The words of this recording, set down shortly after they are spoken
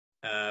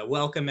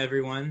Welcome,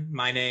 everyone.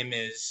 My name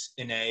is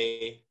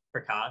Inay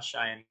Prakash.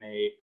 I am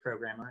a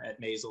programmer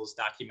at Maysles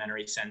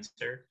Documentary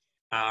Center.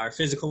 Our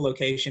physical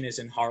location is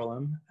in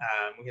Harlem.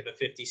 We have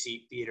a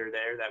 50-seat theater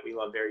there that we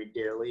love very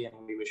dearly and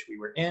we wish we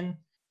were in.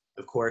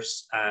 Of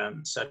course,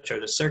 such are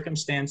the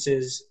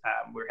circumstances.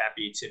 We're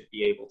happy to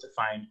be able to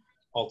find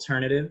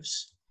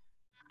alternatives.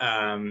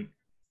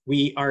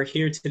 We are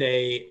here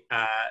today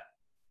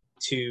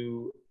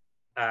to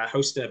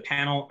host a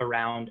panel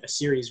around a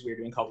series we're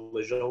doing called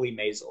Joli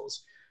Maysles.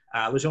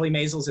 Joli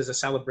Maysles is a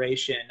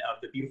celebration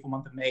of the beautiful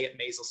month of May at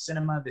Maysles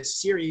Cinema.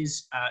 This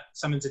series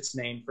summons its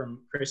name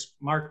from Chris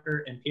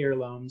Marker and Pierre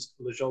Lhomme's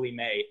Joli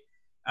Mai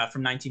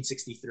from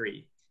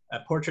 1963, a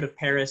portrait of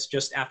Paris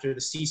just after the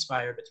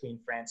ceasefire between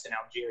France and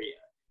Algeria.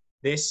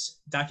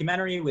 This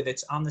documentary, with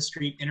its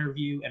on-the-street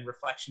interview and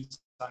reflections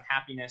on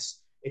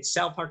happiness,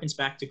 itself harkens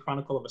back to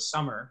Chronicle of a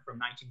Summer from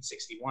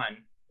 1961,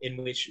 in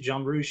which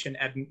Rouch and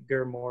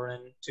Edgar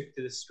Morin took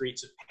to the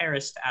streets of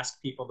Paris to ask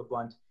people the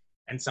blunt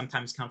and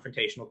sometimes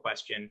confrontational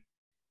question,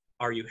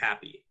 are you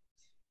happy?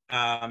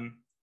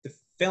 The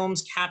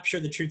films capture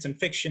the truths and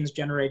fictions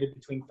generated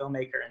between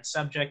filmmaker and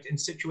subject and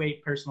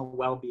situate personal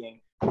well-being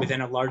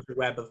within a larger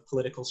web of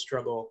political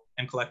struggle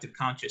and collective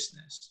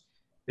consciousness.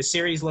 The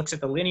series looks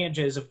at the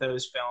lineages of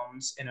those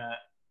films in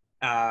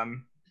the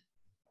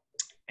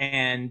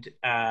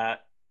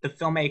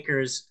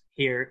filmmakers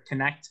here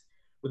connect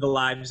with the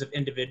lives of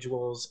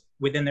individuals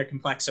within their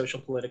complex social,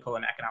 political,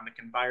 and economic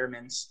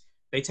environments.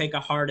 They take a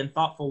hard and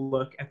thoughtful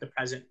look at the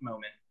present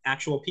moment,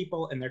 actual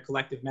people and their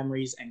collective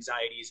memories,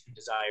 anxieties, and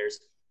desires,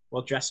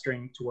 while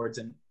gesturing towards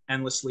an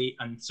endlessly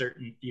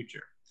uncertain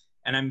future.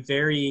 And I'm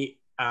very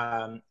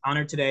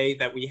honored today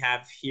that we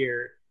have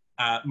here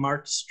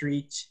Mark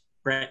Street,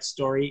 Brett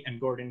Story, and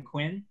Gordon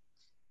Quinn.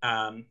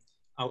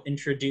 I'll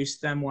introduce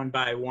them one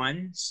by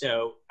one.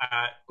 So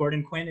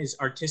Gordon Quinn is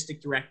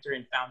artistic director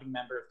and founding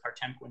member of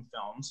Kartemquin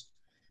Films.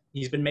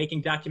 He's been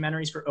making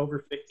documentaries for over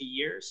 50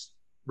 years.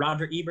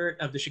 Roger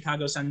Ebert of the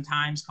Chicago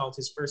Sun-Times called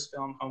his first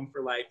film, Home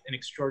for Life, an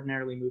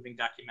extraordinarily moving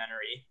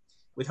documentary.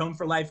 With Home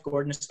for Life,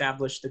 Gordon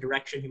established the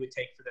direction he would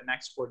take for the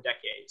next 4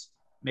 decades,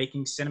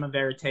 making cinema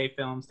verite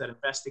films that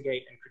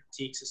investigate and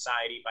critique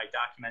society by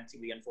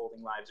documenting the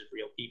unfolding lives of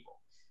real people.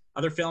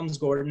 Other films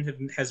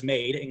Gordon has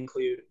made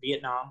include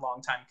Vietnam,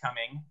 Long Time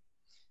Coming,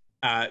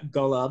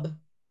 Golub,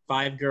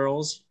 Five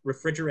Girls,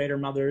 Refrigerator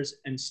Mothers,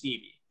 and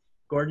Stevie.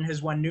 Gordon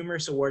has won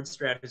numerous awards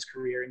throughout his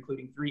career,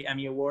 including 3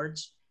 Emmy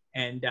Awards,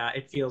 and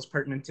it feels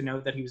pertinent to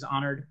note that he was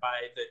honored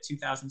by the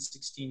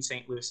 2016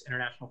 St. Louis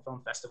International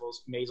Film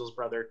Festival's Maysles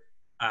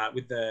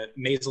with the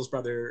Maysles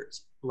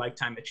Brothers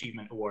Lifetime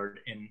Achievement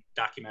Award in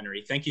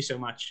documentary. Thank you so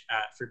much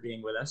for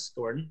being with us,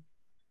 Gordon.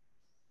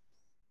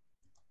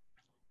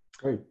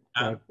 Great,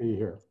 glad to be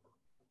here.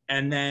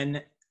 And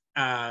then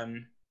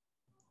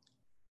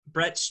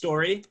Brett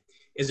Story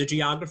is a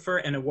geographer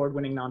and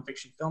award-winning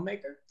nonfiction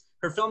filmmaker.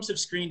 Her films have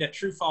screened at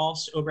True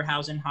False,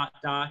 Oberhausen, Hot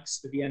Docs,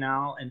 the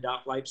Biennale, and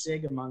Doc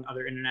Leipzig, among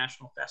other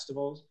international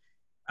festivals.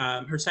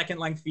 Her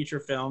second-length feature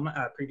film,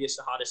 previous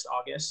to Hottest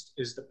August,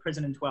 is The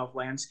Prison in 12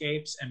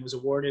 Landscapes and was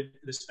awarded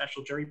the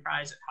Special Jury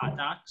Prize at Hot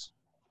Docs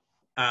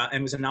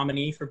and was a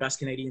nominee for Best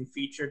Canadian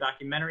Feature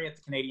Documentary at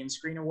the Canadian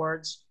Screen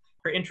Awards.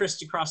 Her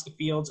interests across the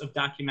fields of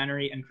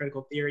documentary and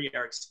critical theory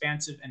are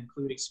expansive and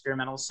include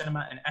experimental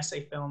cinema and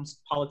essay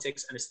films,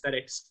 politics and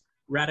aesthetics,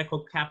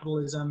 radical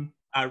capitalism,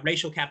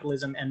 racial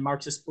capitalism, and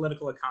Marxist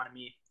political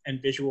economy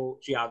and visual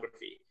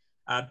geography.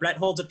 Brett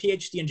holds a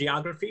PhD in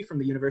geography from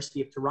the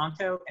University of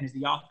Toronto and is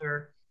the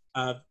author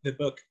of the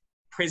book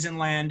Prison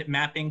Land: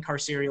 Mapping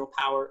Carceral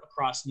Power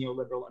Across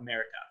Neoliberal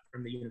America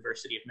from the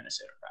University of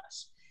Minnesota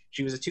Press.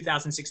 She was a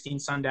 2016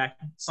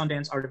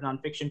 Sundance Art of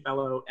Nonfiction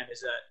Fellow and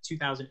is a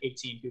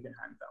 2018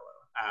 Guggenheim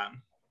Fellow.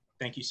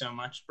 Thank you so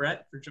much,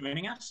 Brett, for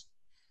joining us.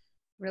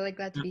 Really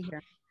glad to be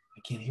here.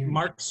 I can't hear you.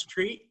 Mark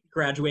Street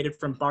graduated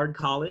from Bard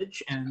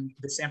College and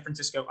the San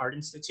Francisco Art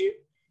Institute.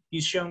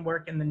 He's shown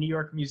work in the New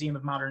York Museum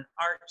of Modern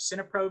Art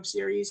Cineprobe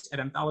series at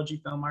Anthology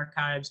Film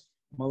Archives,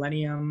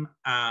 Millennium,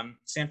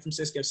 San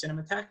Francisco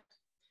Cinematheque,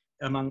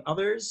 among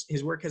others.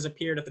 His work has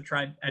appeared at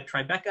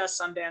Tribeca,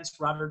 Sundance,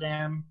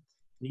 Rotterdam,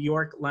 New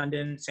York,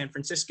 London, San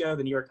Francisco,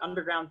 the New York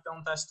Underground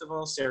Film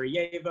Festival,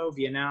 Sarajevo,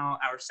 Biennale,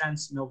 Our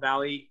Sense, Mill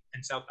Valley,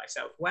 and South by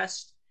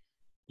Southwest.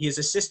 He is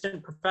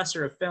assistant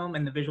professor of film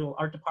in the visual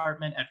art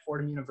department at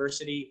Fordham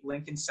University,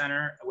 Lincoln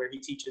Center, where he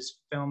teaches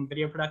film,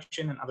 video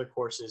production, and other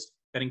courses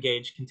that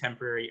engage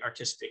contemporary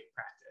artistic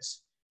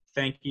practice.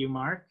 Thank you,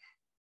 Mark,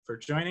 for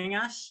joining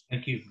us.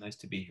 Thank you. Nice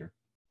to be here.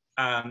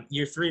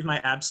 You're 3 of my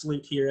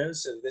absolute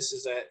heroes, so this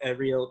is a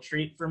real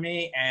treat for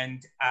me.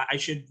 And I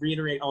should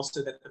reiterate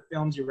also that the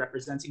films you're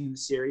representing in the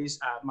series,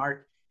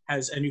 Mark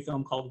has a new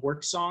film called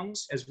Work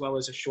Songs, as well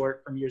as a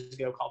short from years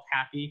ago called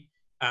Happy.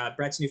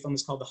 Brett's new film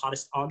is called The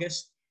Hottest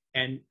August.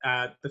 And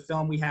the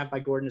film we have by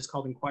Gordon is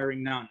called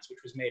Inquiring Nuns, which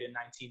was made in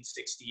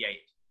 1968.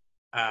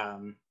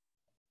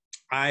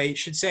 I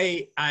should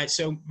say,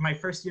 so my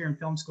first year in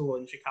film school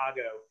in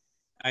Chicago,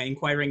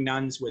 Inquiring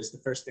Nuns was the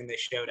first thing they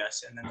showed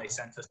us, and then they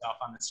sent us off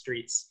on the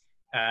streets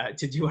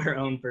to do our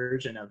own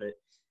version of it.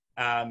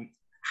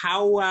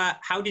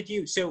 How did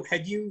you? So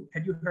had you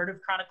heard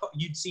of Chronicle?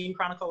 You'd seen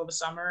Chronicle of a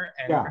Summer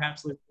and Yeah.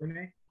 perhaps Joli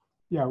Mai?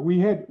 Yeah, we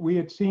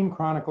had seen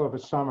Chronicle of a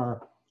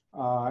Summer,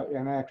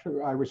 and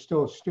actually I was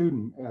still a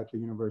student at the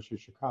University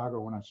of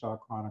Chicago when I saw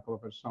Chronicle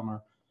of a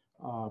Summer,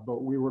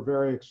 but we were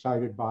very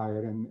excited by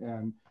it,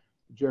 and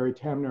Jerry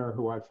Temner,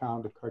 who I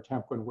founded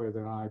Kartemquin with,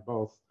 and I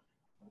both,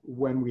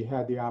 when we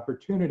had the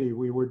opportunity,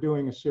 we were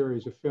doing a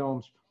series of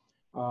films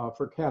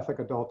for Catholic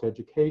adult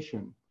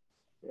education.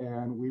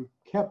 And we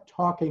kept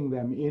talking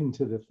them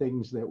into the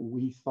things that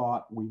we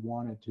thought we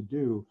wanted to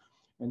do.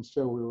 And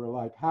so we were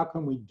like, how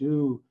can we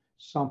do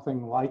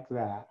something like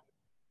that?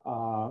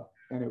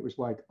 And it was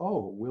like,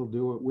 oh, we'll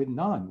do it with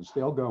nuns.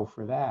 They'll go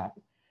for that.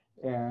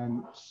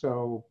 And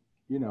so,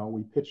 you know,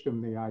 we pitched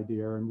them the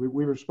idea, and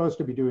we were supposed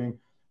to be doing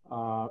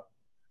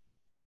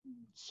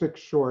 6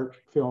 short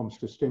films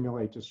to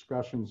stimulate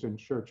discussions in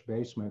church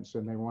basements,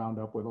 and they wound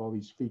up with all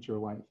these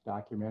feature-length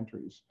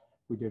documentaries.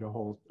 We did a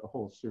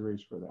whole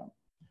series for them.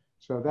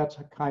 So that's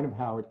kind of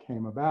how it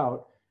came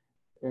about.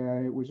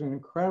 And it was an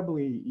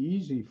incredibly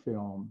easy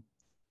film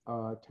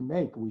to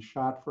make. We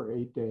shot for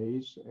 8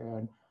 days,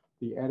 and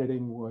the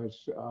editing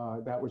was,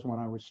 that was when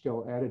I was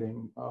still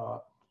editing.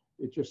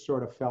 It just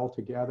sort of fell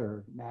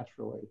together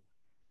naturally.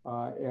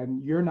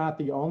 And you're not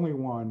the only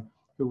one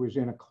who was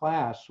in a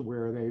class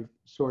where they've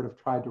sort of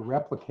tried to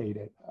replicate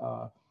it.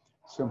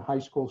 Some high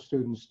school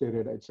students did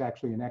it. It's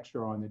actually an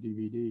extra on the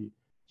DVD.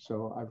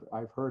 So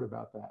I've heard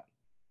about that.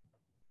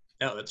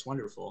 Oh, that's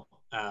wonderful.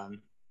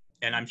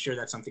 And I'm sure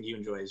that's something you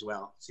enjoy as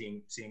well,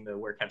 seeing the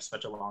work have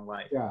such a long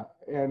life. Yeah,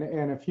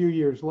 and a few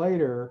years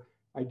later,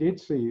 I did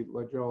see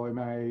Joli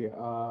Mai.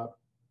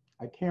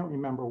 I can't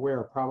remember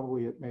where,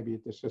 probably maybe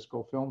at the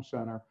Cisco Film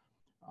Center,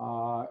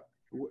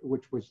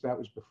 which was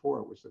before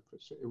it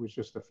was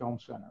just the film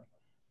center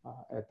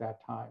at that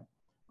time,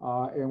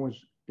 and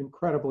was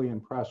incredibly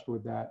impressed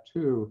with that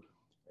too.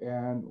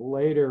 And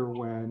later,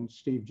 when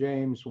Steve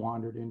James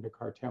wandered into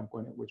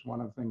Kartemquin, it was one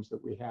of the things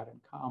that we had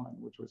in common,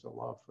 which was a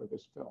love for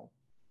this film.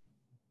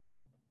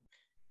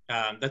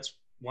 That's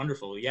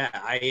wonderful. Yeah,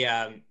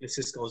 the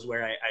Cisco is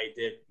where I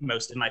did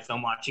most of my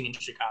film watching in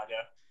Chicago.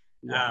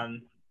 Yeah.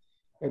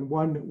 And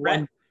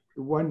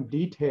one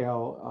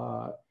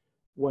detail,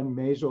 one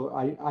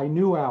Maysles, I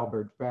knew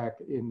Albert back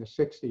in the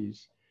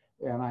 60s,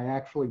 and I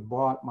actually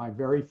bought my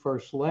very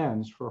first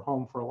lens for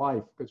Home for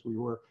Life because we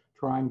were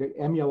trying to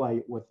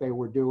emulate what they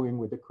were doing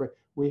with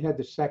we had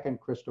the second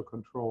crystal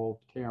controlled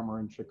camera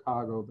in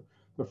Chicago.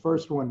 The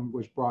first one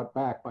was brought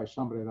back by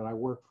somebody that I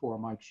worked for,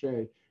 Mike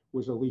Shea,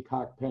 was a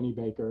Leacock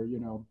Pennybaker, you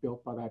know,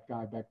 built by that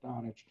guy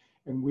Bekdonich.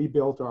 And we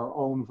built our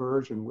own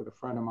version with a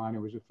friend of mine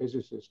who was a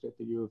physicist at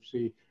the U of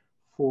C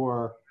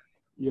for,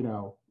 you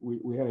know,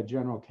 we had a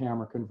general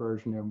camera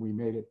conversion and we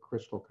made it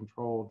crystal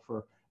controlled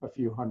for a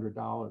few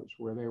 $100s,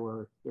 where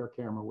their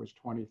camera was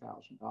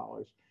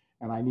 $20,000.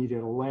 And I needed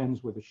a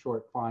lens with a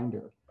short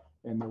finder,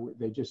 and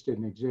they just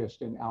didn't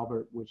exist. And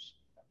Albert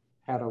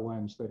had a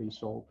lens that he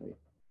sold me.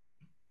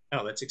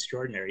 Oh, that's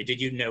extraordinary. Did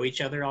you know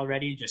each other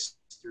already just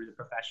through the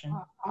profession?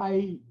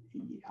 I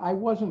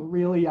wasn't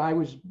really, I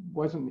was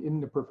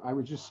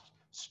just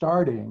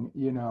starting,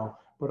 you know,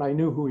 but I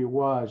knew who he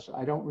was.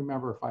 I don't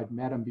remember if I'd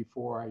met him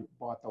before I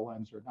bought the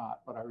lens or not,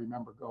 but I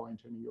remember going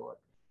to New York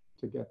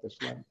to get this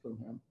lens from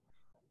him.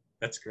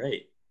 That's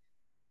great.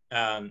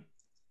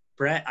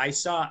 Brett, I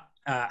saw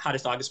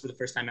Hottest August for the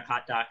first time at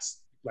Hot Docs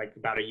like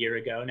about a year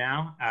ago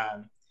now,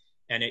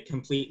 and it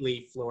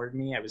completely floored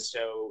me. I was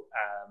so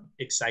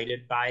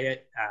excited by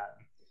it,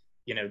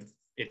 you know,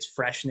 its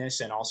freshness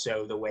and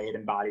also the way it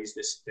embodies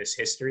this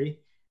history.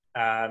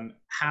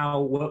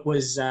 What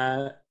was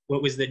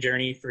the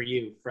journey for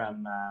you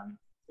from?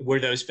 Were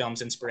those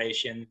films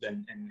inspirations,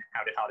 and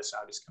how did Hottest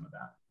August come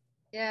about?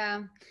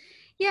 Yeah.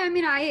 I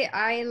mean,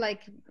 I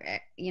like,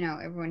 you know,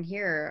 everyone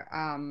here.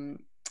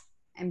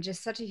 I'm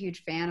just such a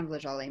huge fan of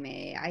Joli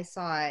Mai. I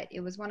saw it. It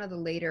was one of the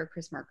later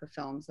Chris Marker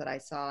films that I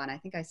saw, and I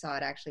think I saw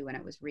it actually when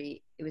it was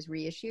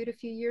reissued a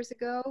few years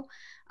ago.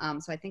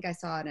 So I think I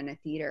saw it in a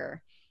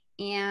theater,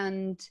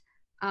 and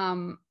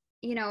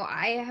you know,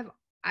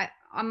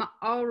 I'm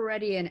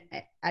already an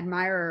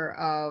admirer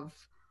of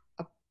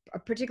a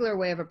particular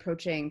way of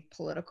approaching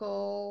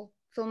political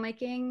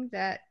filmmaking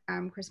that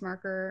Chris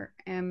Marker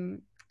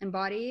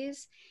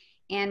embodies.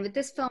 And with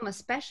this film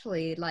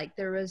especially, like,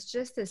 there was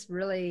just this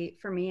really,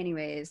 for me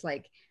anyways,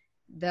 like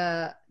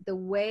the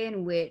way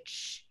in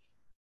which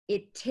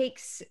it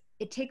takes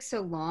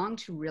so long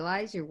to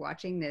realize you're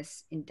watching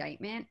this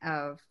indictment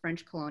of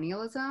French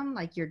colonialism.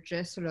 Like, you're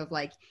just sort of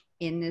like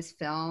in this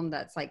film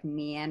that's like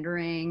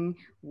meandering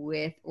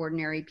with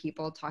ordinary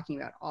people talking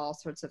about all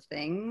sorts of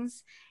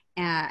things,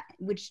 that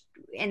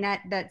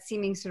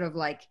seeming sort of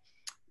like,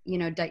 you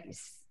know,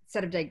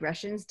 set of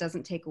digressions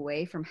doesn't take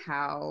away from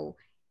how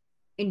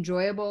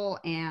enjoyable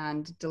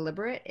and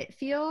deliberate it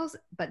feels.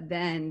 But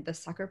then the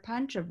sucker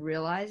punch of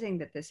realizing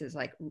that this is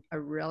like a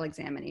real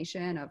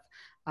examination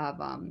of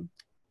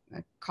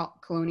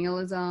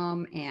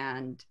colonialism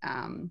and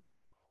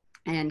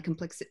and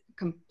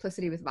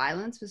complicity with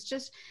violence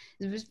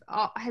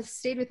has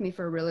stayed with me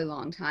for a really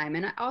long time.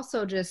 And I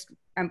also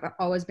I've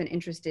always been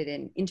interested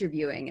in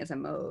interviewing as a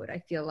mode. I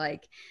feel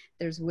like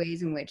there's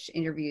ways in which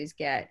interviews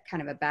get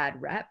kind of a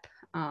bad rep.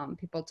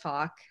 People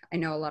talk. I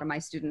know a lot of my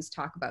students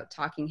talk about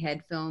talking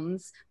head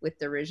films with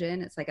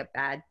derision. It's like a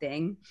bad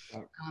thing.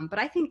 But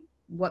I think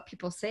what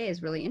people say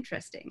is really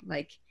interesting.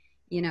 Like,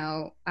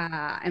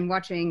 and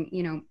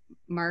watching,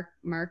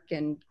 Mark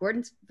and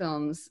Gordon's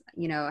films,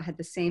 had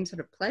the same sort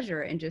of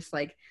pleasure in just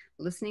like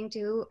listening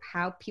to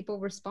how people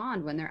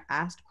respond when they're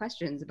asked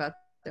questions about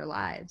their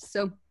lives.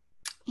 So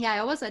yeah, I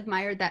always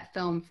admired that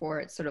film for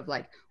its sort of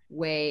like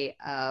way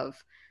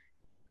of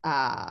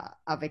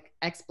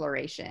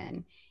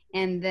exploration.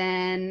 And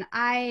then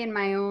I, in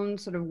my own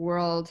sort of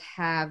world,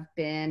 have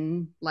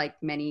been, like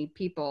many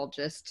people,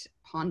 just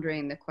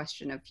pondering the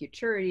question of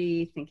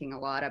futurity, thinking a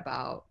lot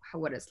about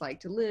what it's like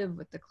to live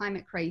with the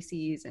climate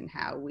crises and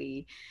how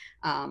we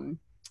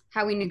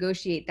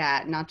negotiate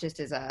that, not just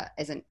as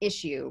an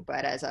issue,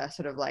 but as a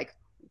sort of like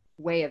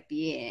way of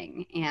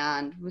being.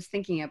 And was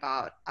thinking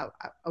about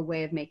a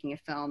way of making a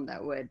film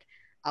that would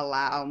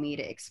allow me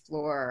to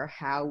explore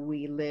how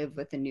we live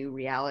with the new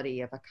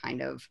reality of a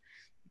kind of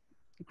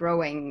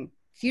growing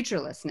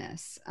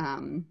futurelessness.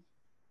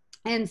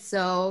 And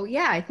so,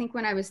 yeah, I think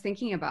when I was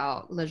thinking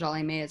about Le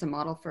Joli Mai as a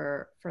model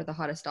for the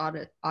hottest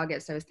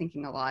August, I was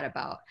thinking a lot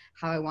about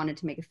how I wanted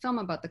to make a film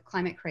about the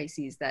climate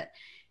crises that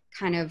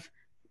kind of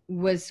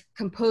was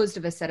composed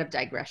of a set of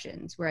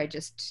digressions where I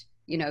just,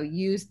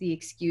 used the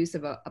excuse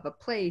of a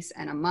place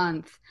and a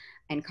month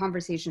and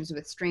conversations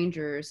with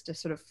strangers to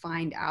sort of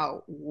find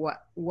out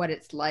what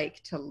it's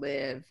like to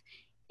live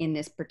in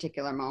this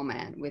particular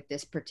moment with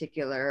this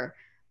particular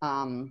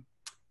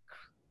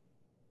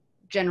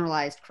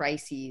generalized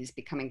crises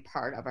becoming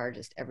part of our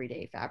just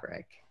everyday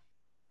fabric.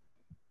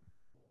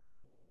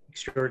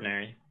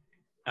 Extraordinary.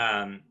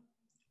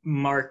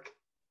 Mark,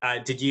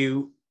 have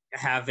you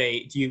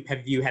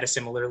had a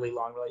similarly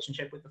long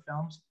relationship with the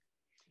films?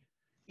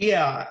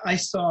 Yeah, I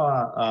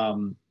saw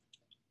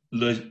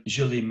Le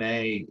Joli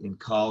Mai in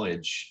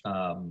college,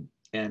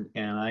 and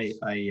I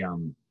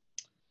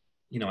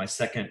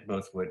second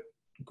both what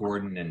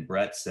Gordon and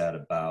Brett said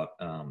about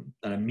an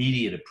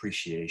immediate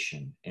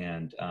appreciation,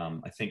 and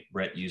I think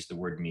Brett used the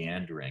word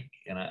meandering,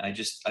 and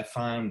I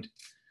found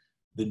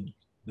the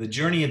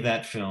journey of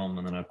that film,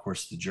 and then of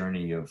course the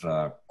journey of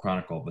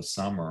Chronicle of a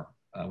Summer,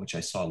 which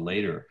I saw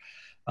later.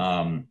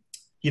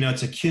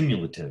 It's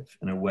accumulative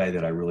in a way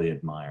that I really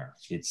admire.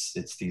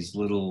 It's these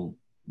little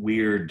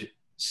weird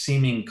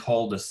seeming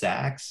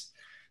cul-de-sacs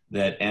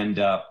that end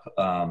up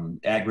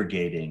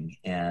aggregating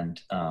and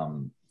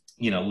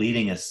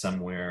leading us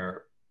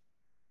somewhere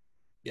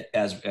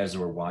as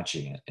we're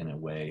watching it in a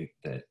way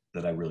that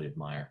I really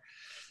admire.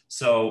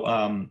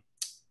 So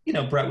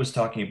Brett was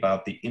talking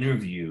about the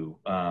interview,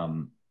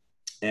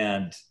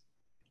 and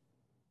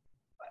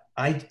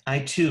I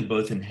too,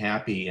 both in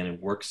Happy and in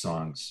Work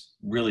Songs,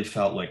 really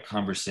felt like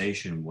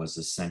conversation was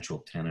the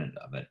central tenet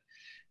of it.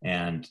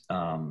 And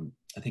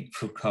I think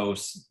Foucault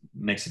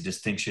makes a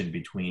distinction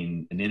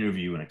between an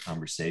interview and a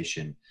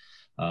conversation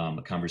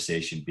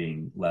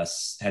being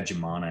less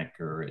hegemonic,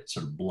 or it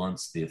sort of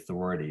blunts the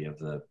authority of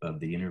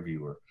the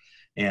interviewer.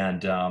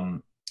 And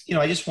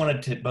I just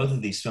wanted both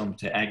of these films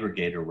to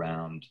aggregate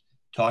around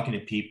talking to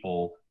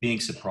people,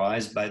 being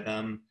surprised by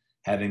them,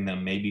 having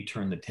them maybe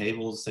turn the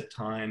tables at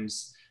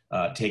times,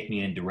 take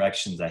me in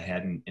directions I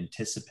hadn't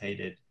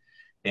anticipated.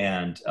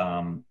 And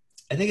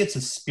I think it's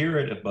the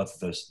spirit of both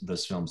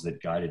those films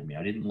that guided me.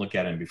 I didn't look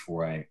at them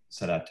before I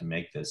set out to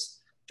make this.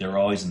 They're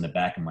always in the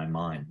back of my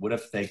mind. What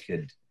if they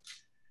could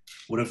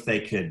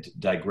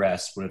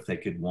digress? What if they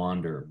could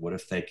wander? What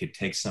if they could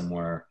take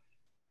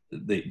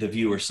the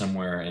viewer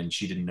somewhere and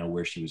she didn't know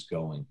where she was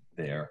going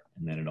there,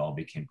 and then it all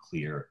became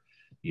clear,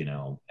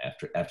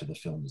 after the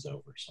film was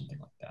over, something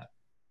like that.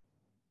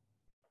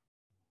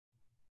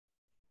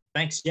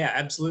 Thanks. Yeah,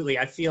 absolutely.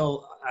 I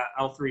feel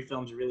all three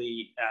films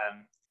really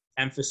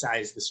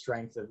emphasize the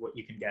strength of what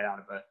you can get out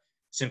of a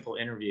simple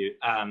interview.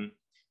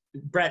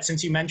 Brett,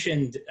 since you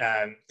mentioned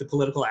the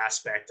political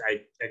aspect,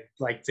 I'd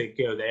like to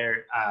go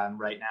there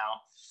right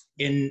now.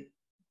 In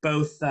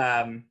both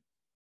in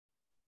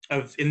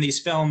these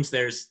films,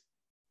 there's,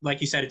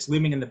 like you said, it's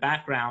looming in the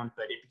background,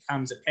 but it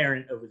becomes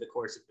apparent over the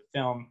course of the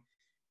film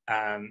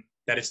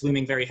that it's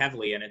looming very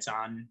heavily, and it's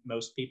on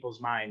most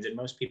people's minds, and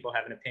most people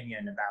have an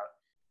opinion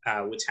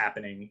about what's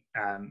happening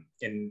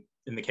in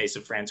the case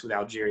of France with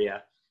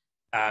Algeria.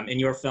 In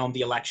your film,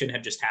 the election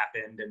had just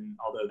happened, and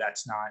although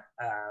that's not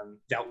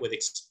dealt with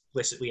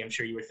explicitly, I'm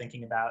sure you were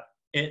thinking about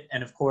it.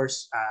 And of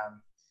course,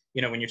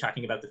 when you're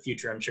talking about the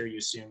future, I'm sure you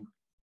assumed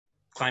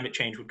climate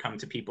change would come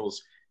to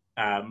people's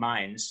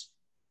minds.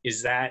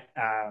 Is that,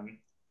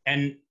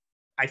 and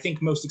I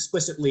think most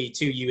explicitly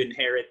too, you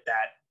inherit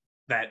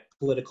that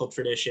political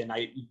tradition.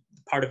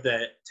 Part of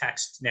the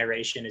text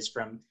narration is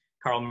from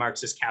Karl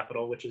Marx's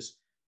Capital, which is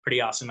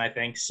pretty awesome, I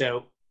think.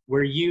 So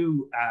were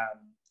you,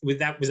 was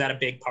that a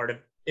big part of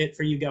it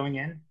for you going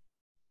in?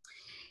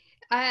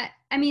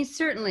 I mean,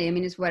 certainly. I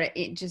mean, it's what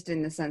it just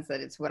in the sense that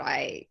it's what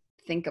I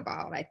think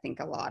about. I think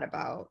a lot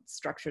about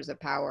structures of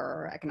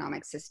power,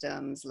 economic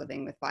systems,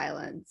 living with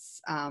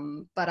violence.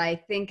 But I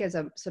think as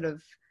a sort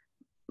of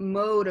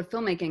mode of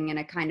filmmaking and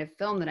a kind of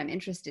film that I'm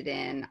interested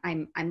in,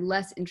 I'm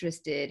less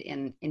interested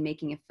in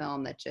making a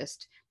film that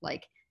just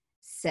like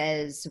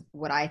says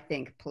what I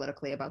think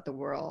politically about the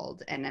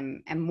world,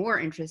 and I'm more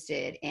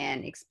interested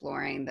in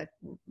exploring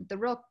the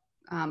real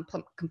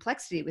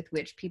complexity with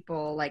which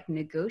people like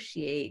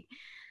negotiate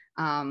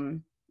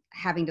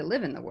having to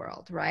live in the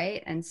world,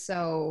 right? And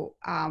so,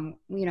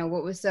 you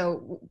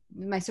know,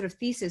 my sort of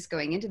thesis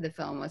going into the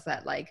film was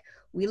that like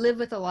we live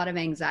with a lot of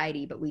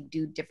anxiety, but we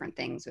do different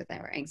things with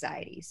our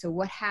anxiety. So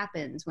what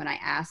happens when I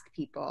ask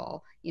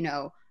people, you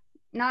know,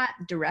 not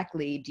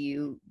directly, do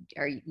you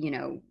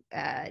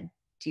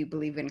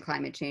believe in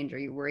climate change? Are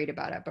you worried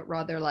about it? But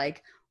rather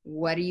like,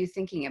 what are you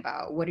thinking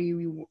about? What are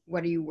you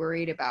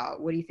worried about?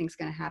 What do you think is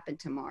going to happen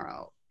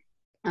tomorrow?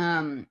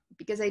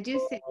 Because I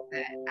do think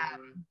that,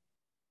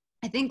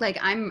 I think like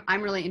I'm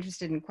really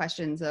interested in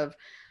questions of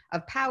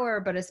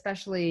power, but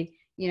especially,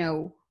 you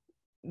know,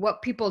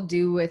 what people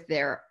do with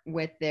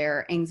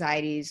their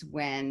anxieties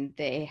when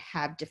they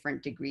have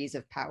different degrees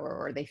of power,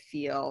 or they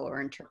feel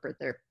or interpret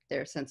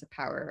their sense of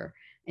power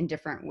in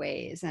different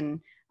ways.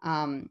 And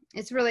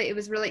it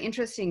was really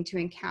interesting to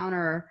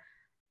encounter,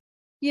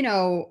 you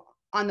know,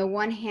 on the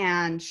one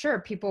hand, sure,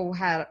 people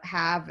have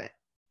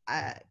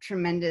a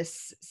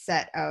tremendous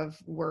set of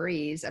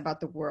worries about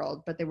the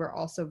world, but they were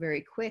also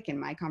very quick in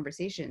my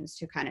conversations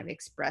to kind of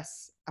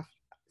express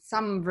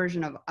some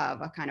version of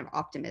a kind of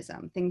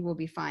optimism. Things will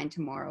be fine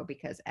tomorrow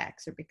because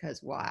X or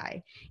because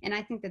Y. And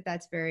I think that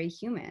that's very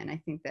human. I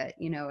think that,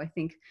 you know, I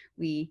think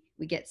we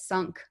get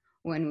sunk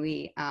when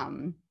we,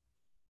 and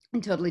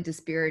totally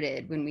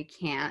dispirited when we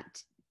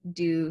can't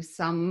do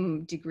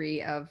some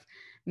degree of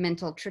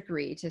mental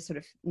trickery to sort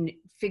of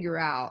figure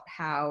out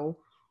how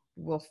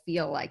we'll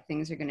feel like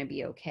things are going to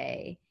be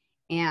okay.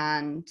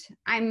 And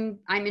I'm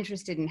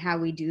interested in how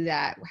we do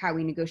that, how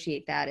we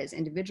negotiate that as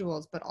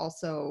individuals, but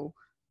also,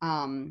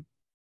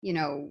 you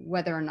know,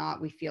 whether or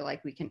not we feel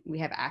like we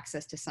have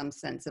access to some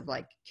sense of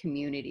like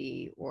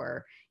community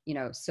or, you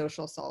know,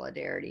 social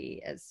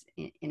solidarity as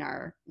in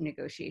our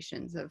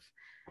negotiations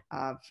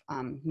of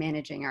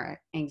managing our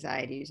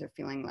anxieties or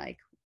feeling like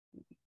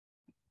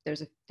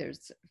there's a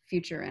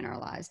future in our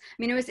lives. I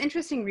mean, it was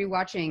interesting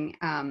rewatching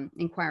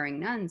Inquiring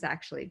Nuns,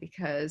 actually,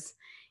 because,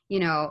 you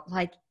know,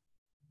 like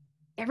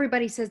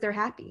everybody says they're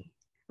happy,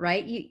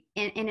 right?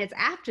 And it's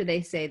after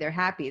they say they're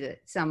happy that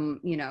some,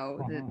 you know,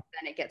 then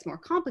it gets more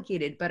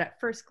complicated. But at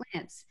first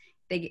glance,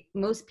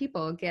 most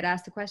people get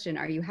asked the question,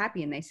 "Are you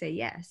happy?" And they say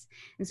yes.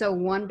 And so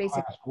one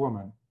basic last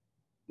woman,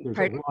 there's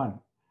pardon? a one.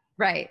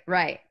 Right.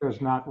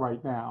 There's not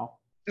right now.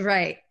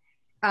 Right.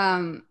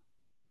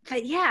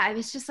 But yeah, I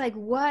was just like,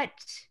 what?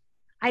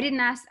 I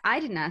didn't ask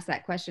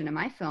that question in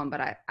my film,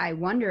 but I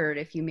wondered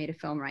if you made a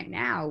film right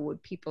now,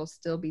 would people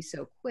still be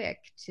so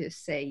quick to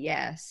say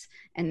yes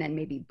and then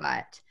maybe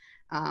but?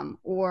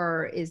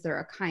 Or is there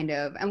a kind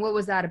of, and what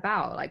was that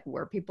about? Like,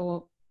 were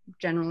people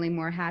generally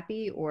more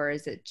happy, or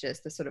is it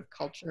just the sort of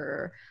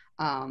culture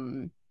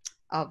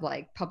of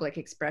like public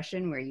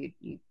expression where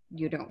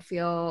you don't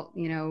feel,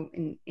 you know,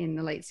 in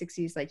the late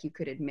 60s, like you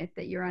could admit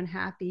that you're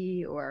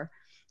unhappy? Or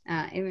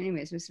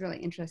anyways, it was really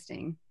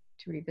interesting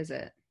to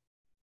revisit.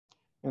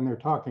 And they're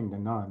talking to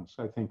nuns.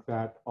 I think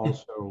that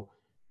also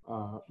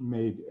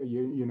made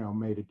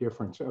a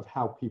difference of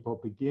how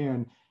people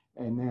begin,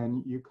 and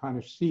then you kind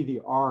of see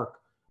the arc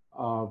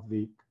of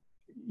the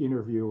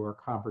interview or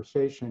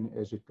conversation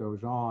as it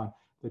goes on,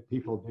 that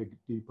people dig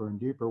deeper and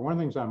deeper. One of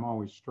the things I'm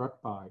always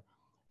struck by,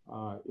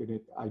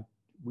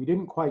 we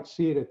didn't quite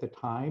see it at the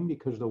time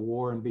because the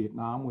war in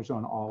Vietnam was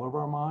on all of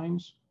our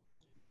minds.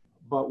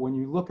 But when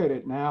you look at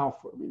it now,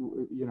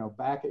 you know,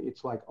 back,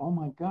 it's like, oh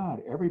my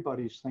God,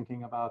 everybody's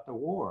thinking about the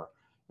war.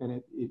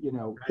 And you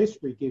know,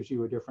 history gives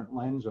you a different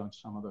lens on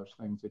some of those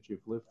things that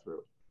you've lived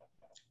through.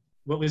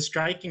 What was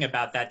striking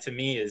about that to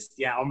me is,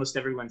 yeah, almost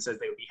everyone says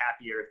they would be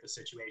happier if the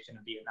situation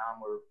in Vietnam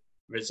were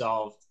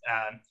resolved.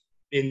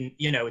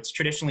 You know, it's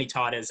traditionally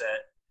taught as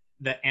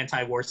the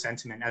anti-war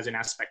sentiment as an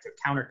aspect of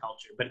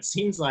counterculture, but it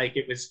seems like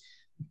it was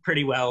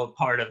pretty well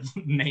part of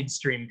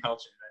mainstream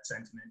culture, that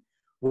sentiment.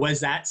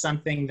 Was that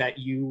something that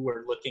you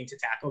were looking to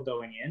tackle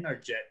going in,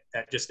 or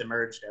that just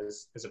emerged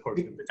as a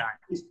portion of the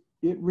times?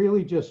 It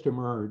really just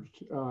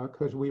emerged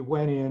because we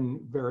went in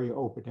very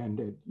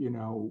open-ended. You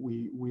know,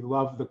 we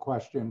loved the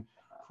question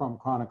from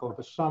Chronicle of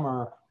the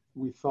Summer.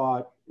 We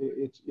thought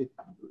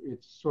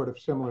it's sort of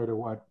similar to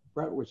what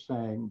Brett was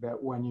saying,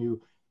 that when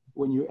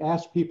you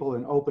ask people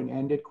an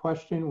open-ended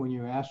question, when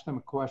you ask them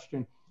a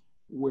question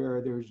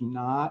where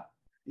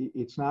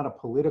it's not a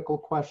political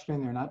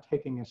question, they're not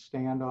taking a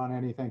stand on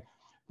anything,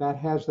 that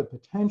has the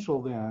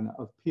potential then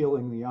of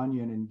peeling the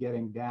onion and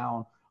getting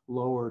down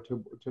lower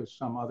to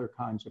some other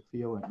kinds of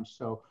feelings.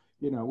 So,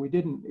 you know,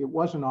 it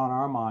wasn't on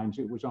our minds,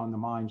 it was on the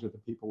minds of the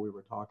people we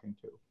were talking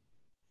to.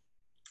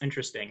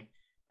 Interesting.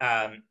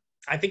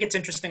 I think it's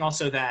interesting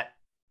also that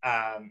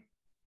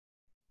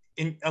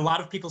a lot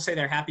of people say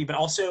they're happy, but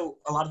also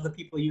a lot of the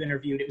people you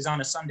interviewed, it was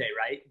on a Sunday,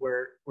 right?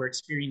 We're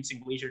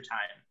experiencing leisure time.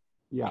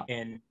 Yeah.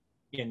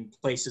 In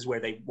places where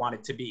they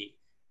wanted to be.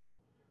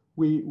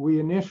 The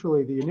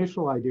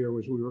initial idea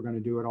was we were going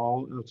to do it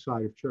all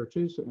outside of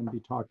churches and be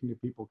talking to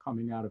people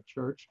coming out of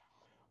church.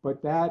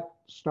 But that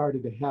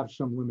started to have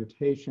some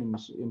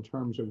limitations in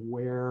terms of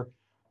where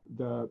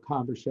the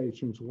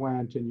conversations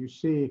went. And you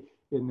see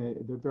in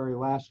the very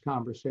last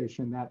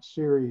conversation, that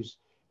series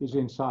is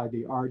inside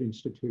the Art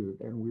Institute.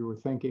 And we were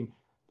thinking,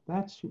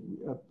 that's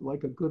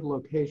like a good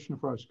location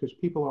for us because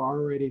people are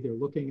already, they're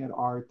looking at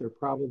art, they're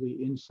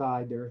probably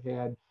inside their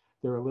head,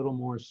 they're a little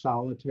more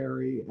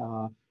solitary.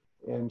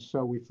 And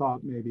so we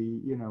thought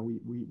maybe, you know,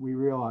 we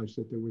realized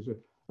that there was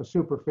a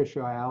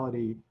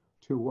superficiality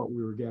to what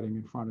we were getting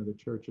in front of the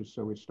churches.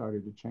 So we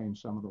started to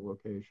change some of the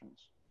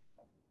locations.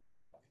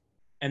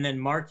 And then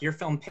Mark, your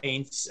film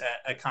paints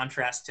a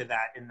contrast to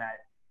that in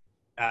that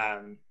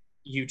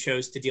you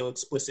chose to deal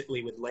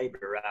explicitly with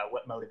labor.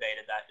 What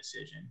motivated that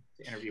decision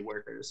to interview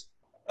workers?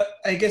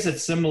 I guess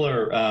it's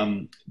similar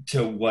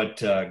to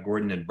what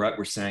Gordon and Brett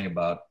were saying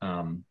about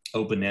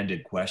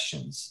open-ended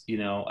questions. You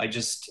know, I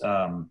just,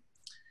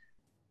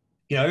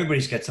 you know,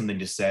 everybody's got something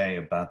to say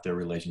about their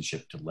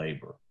relationship to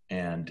labor.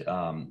 And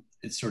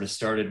it sort of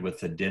started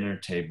with a dinner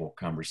table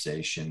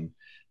conversation,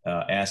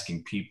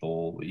 asking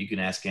people, you can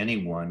ask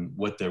anyone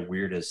what their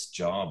weirdest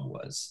job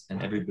was.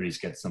 And everybody's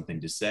got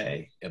something to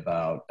say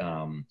about,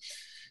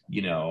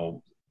 you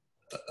know,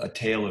 a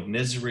tale of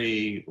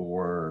misery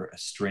or a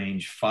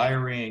strange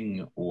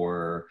firing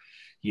or,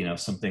 you know,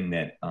 something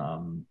that,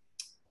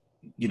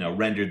 you know,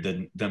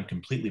 rendered them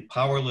completely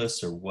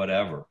powerless or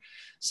whatever.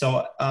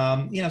 So,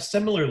 you know,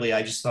 similarly,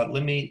 I just thought,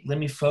 let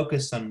me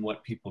focus on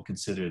what people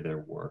consider their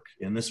work.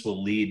 And this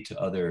will lead to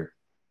other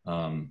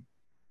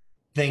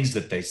things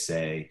that they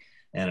say.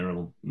 And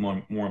it'll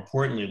more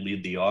importantly,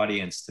 lead the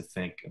audience to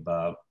think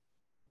about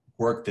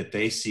work that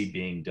they see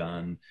being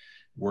done,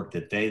 work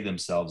that they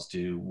themselves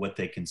do, what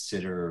they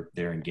consider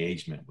their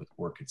engagement with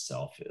work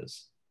itself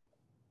is.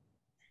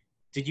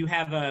 Did you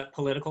have a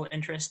political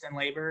interest in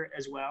labor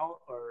as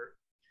well? Or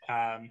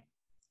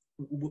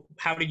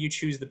how did you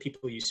choose the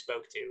people you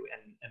spoke to,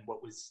 and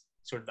what was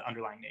sort of the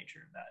underlying nature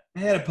of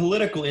that? I had a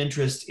political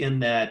interest in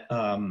that,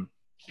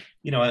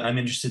 you know, I'm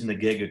interested in the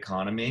gig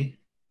economy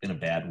in a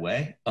bad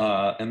way.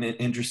 I'm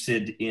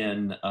interested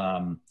in,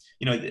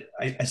 you know,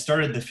 I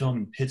started the film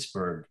in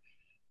Pittsburgh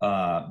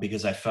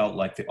because I felt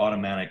like the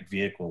automatic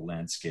vehicle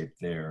landscape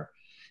there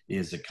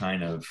is a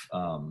kind of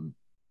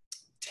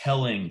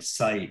telling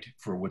site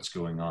for what's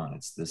going on.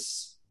 It's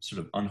this sort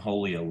of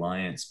unholy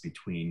alliance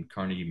between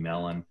Carnegie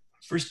Mellon,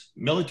 first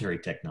military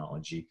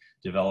technology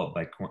developed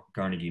by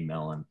Carnegie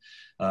Mellon,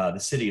 the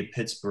city of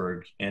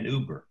Pittsburgh, and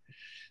Uber.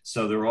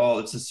 So they're all,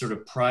 it's a sort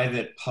of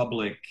private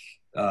public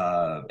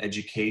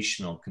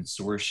educational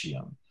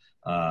consortium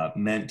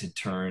meant to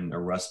turn a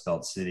Rust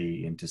Belt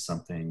city into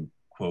something,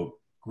 quote,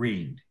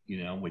 green,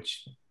 you know,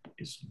 which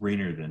is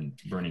greener than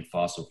burning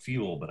fossil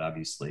fuel, but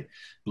obviously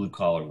blue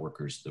collar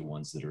workers are the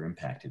ones that are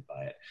impacted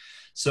by it.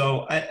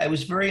 So I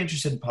was very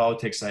interested in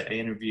politics. I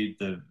interviewed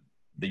the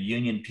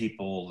union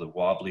people, the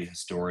wobbly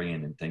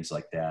historian, and things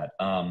like that.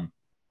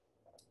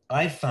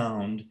 I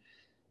found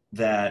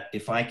that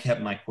if I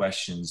kept my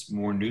questions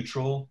more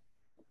neutral,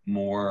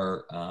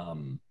 more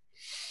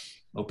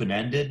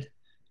open-ended,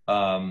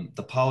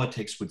 the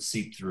politics would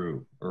seep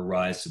through or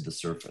rise to the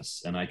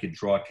surface. And I could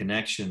draw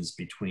connections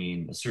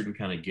between a certain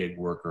kind of gig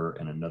worker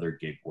and another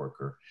gig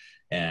worker.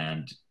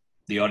 And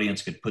the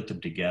audience could put them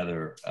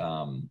together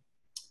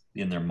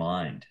in their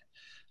mind.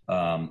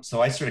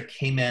 So I sort of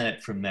came at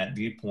it from that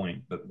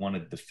viewpoint, but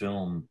wanted the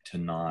film to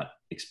not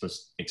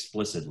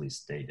explicitly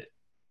state it.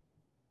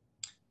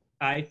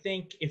 I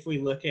think if we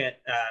look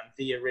at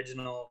the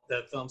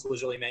films Le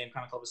Joli Mai and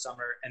Chronicle of a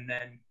Summer, and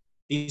then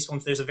these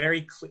films, there's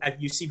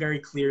you see very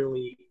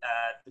clearly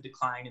the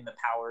decline in the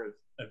power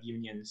of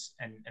unions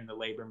and the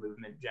labor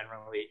movement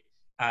generally.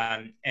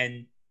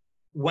 And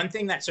one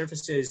thing that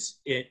surfaces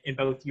in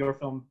both your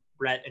film,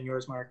 Brett, and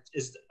yours, Mark,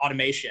 is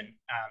automation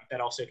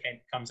that also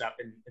comes up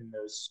in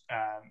those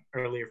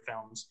earlier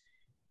films.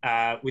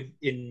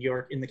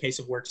 In the case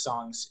of Work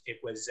Songs,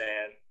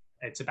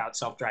 it's about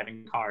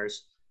self-driving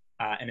cars.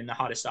 And in The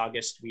Hottest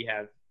August, we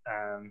have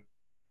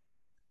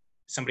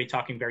somebody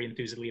talking very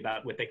enthusiastically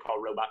about what they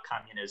call robot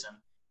communism.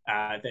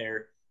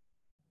 They're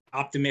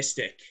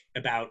optimistic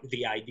about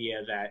the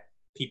idea that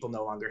people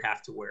no longer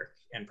have to work,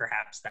 and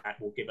perhaps that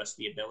will give us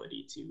the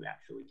ability to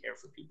actually care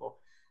for people.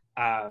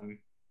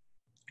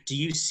 Do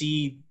you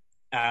see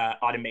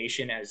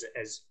automation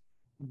as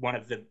one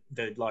of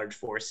the large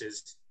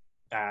forces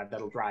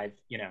that'll drive,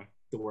 you know,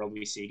 the world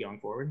we see going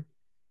forward?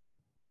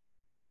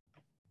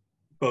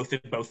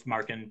 Both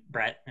Mark and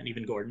Brett, and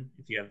even Gordon,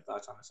 if you have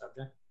thoughts on the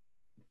subject.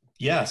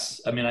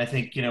 Yes, I mean, I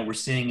think, you know, we're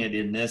seeing it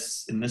in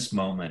this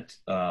moment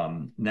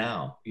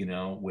now. You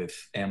know, with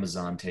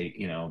Amazon,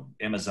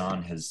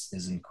 Amazon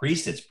has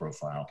increased its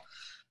profile,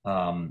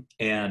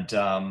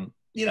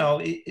 you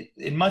know,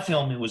 in my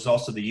film, it was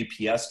also the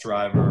UPS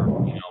driver.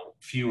 You know,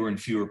 fewer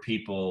and fewer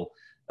people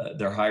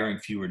they're hiring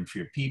fewer and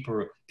fewer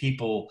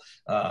people.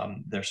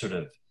 They're sort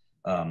of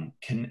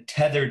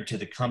tethered to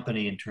the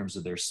company in terms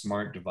of their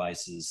smart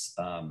devices.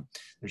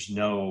 There's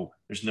no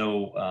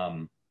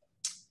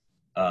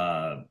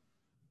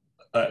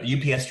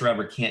UPS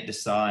driver can't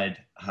decide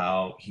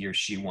how he or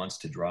she wants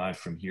to drive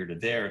from here to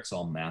there. It's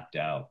all mapped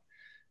out,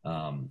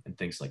 and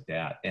things like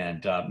that.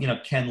 And, you know,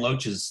 Ken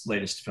Loach's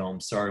latest film,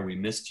 Sorry We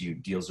Missed You,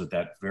 deals with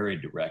that very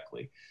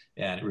directly.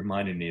 And it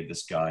reminded me of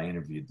this guy I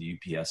interviewed, the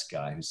UPS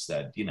guy, who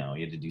said, you know,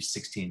 he had to do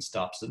 16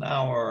 stops an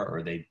hour,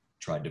 or they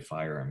tried to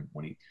fire him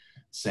when he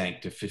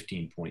sank to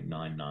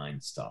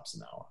 15.99 stops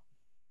an hour.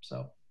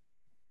 So.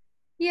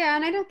 Yeah,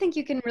 and I don't think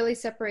you can really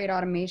separate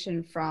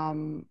automation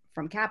from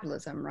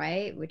capitalism,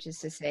 right? Which is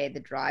to say the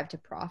drive to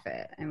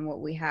profit. And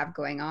what we have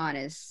going on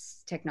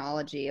is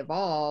technology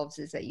evolves,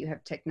 is that you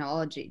have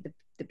technology,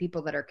 the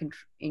people that are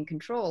in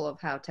control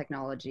of how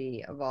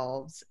technology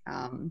evolves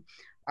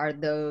are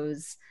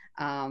those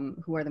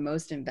who are the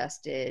most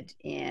invested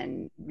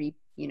in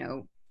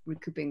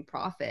recouping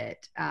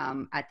profit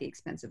at the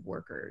expense of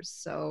workers.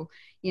 So,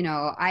 you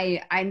know,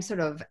 I'm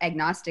sort of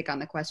agnostic on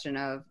the question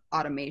of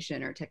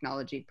automation or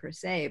technology per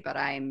se, but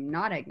I'm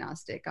not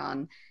agnostic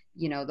on,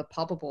 you know, the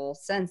palpable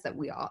sense that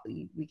we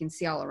can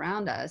see all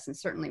around us, and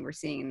certainly we're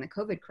seeing in the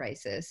COVID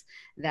crisis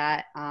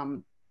that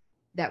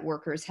that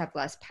workers have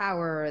less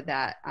power,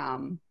 that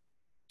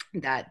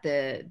that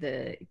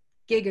the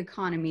gig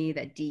economy,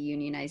 that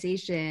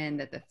deunionization,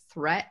 that the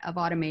threat of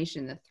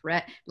automation, the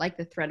threat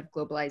of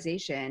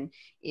globalization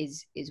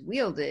is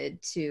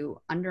wielded to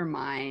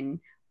undermine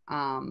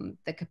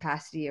the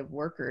capacity of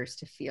workers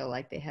to feel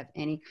like they have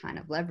any kind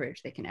of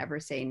leverage. They can ever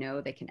say no,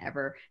 they can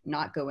ever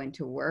not go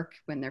into work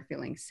when they're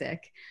feeling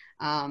sick.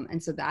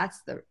 And so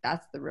that's the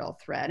real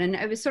threat. And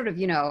it was sort of,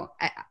 you know,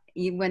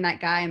 when that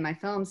guy in my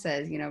film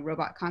says, you know,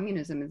 robot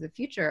communism is the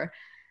future,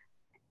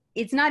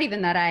 it's not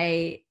even that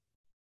I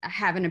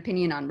have an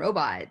opinion on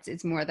robots.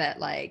 It's more that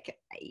like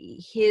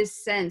his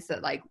sense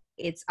that like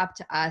it's up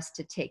to us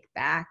to take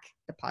back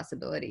the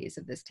possibilities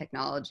of this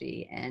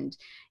technology and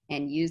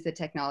use the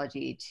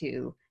technology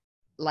to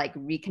like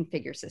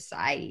reconfigure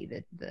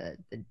society, the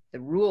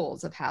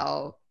rules of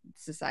how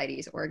society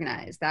is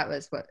organized. That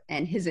was what,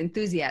 and his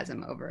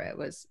enthusiasm over it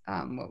was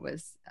what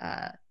was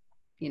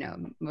you know,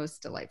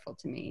 most delightful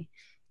to me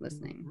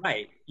listening.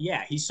 Right.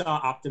 Yeah. He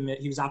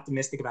was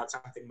optimistic about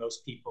something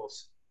most people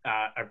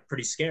are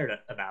pretty scared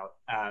about.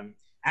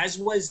 As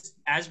was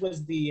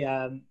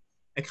the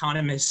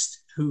economist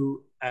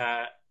who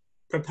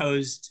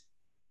proposed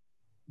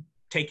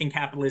taking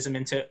capitalism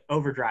into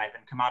overdrive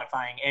and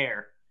commodifying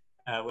air,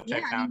 which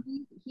I found. I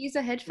mean, he's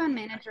a hedge fund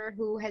manager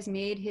who has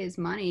made his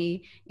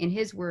money, in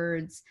his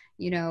words,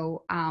 you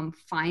know,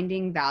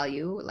 finding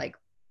value, like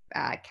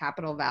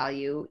capital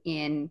value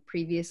in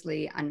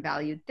previously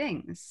unvalued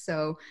things.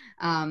 So,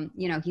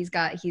 you know, he's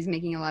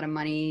making a lot of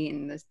money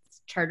in the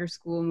charter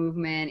school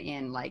movement,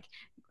 and like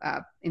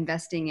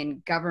investing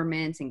in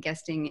governments and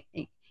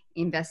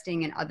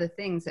investing in other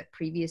things that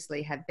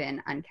previously have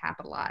been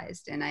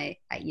uncapitalized. And I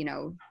you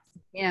know,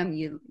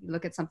 you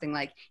look at something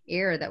like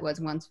air that was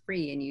once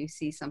free, and you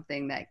see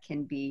something that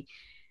can be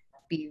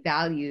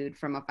valued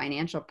from a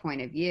financial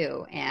point of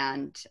view.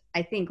 And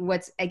I think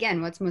what's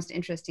most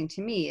interesting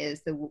to me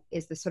is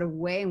the sort of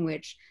way in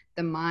which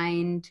the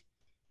mind,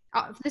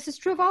 this is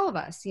true of all of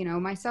us, you know,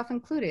 myself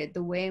included,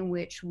 the way in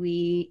which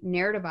we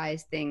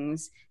narrativize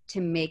things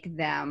to make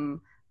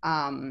them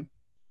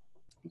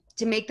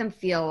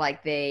feel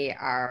like they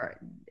are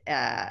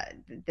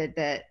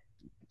that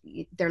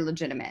they're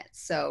legitimate.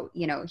 So,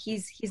 you know,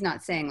 he's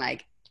not saying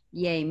like,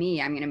 yay me,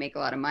 I'm going to make a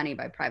lot of money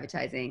by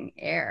privatizing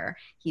air.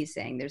 He's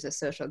saying there's a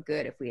social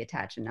good if we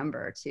attach a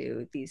number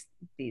to these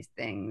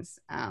things.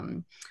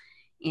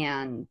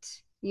 And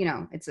you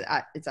know, it's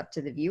up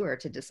to the viewer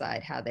to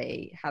decide how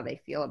they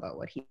feel about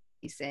what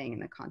he's saying in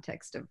the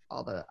context of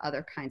all the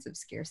other kinds of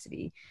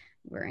scarcity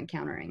we're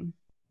encountering.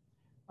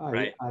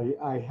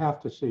 I have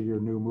to see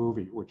your new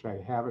movie, which I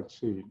haven't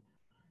seen.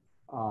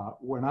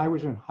 When I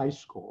was in high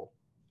school,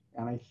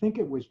 and I think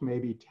it was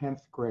maybe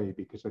 10th grade,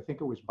 because I think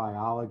it was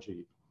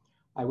biology,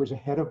 I was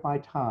ahead of my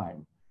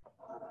time.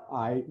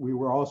 We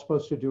were all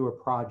supposed to do a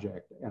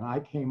project, and I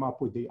came up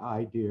with the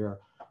idea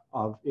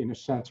of, in a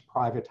sense,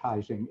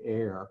 privatizing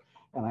air.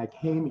 And I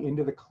came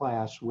into the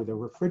class with a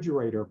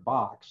refrigerator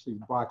box, the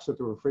box that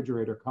the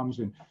refrigerator comes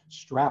in,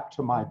 strapped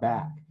to my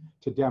back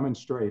to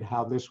demonstrate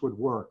how this would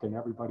work, and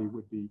everybody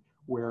would be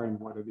wearing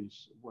one of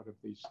these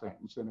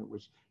things. And it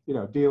was, you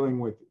know, dealing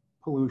with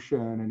pollution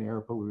and air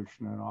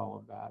pollution and all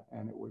of that.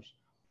 And it was,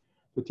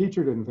 the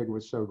teacher didn't think it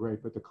was so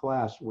great, but the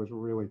class was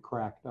really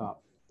cracked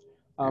up.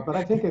 But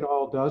I think it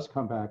all does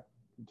come back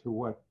to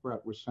what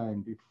Brett was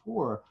saying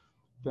before,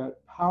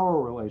 that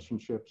power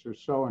relationships are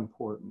so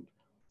important.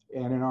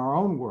 And in our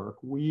own work,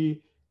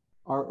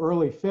 our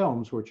early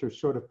films, which are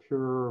sort of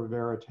pure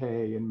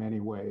verite in many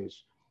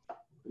ways,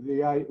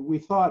 we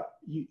thought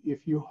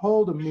if you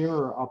hold a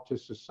mirror up to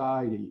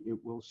society, it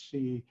will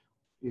see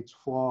its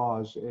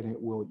flaws, and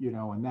it will, you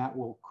know, and that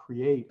will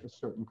create a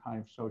certain kind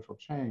of social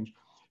change.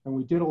 And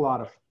we did a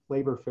lot of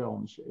labor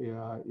films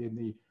in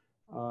the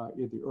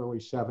early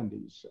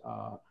 70s.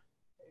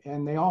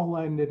 And they all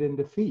ended in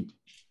defeat.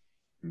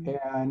 Mm-hmm.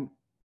 And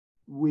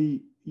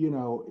we,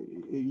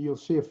 you'll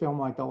see a film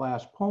like The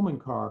Last Pullman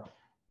Car,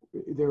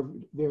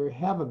 they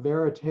have a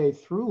verite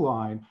through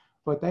line,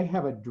 but they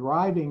have a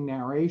driving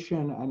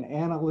narration, an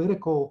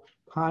analytical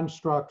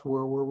construct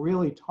where we're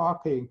really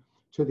talking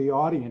to the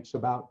audience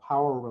about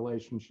power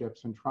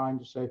relationships and trying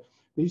to say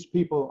these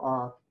people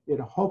are in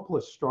a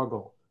hopeless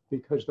struggle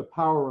because the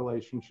power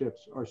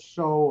relationships are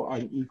so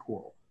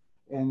unequal.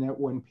 And that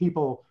when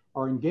people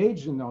are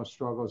engaged in those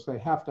struggles, they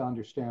have to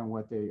understand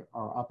what they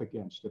are up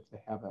against if they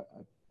have a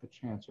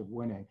chance of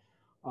winning.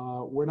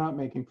 We're not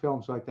making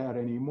films like that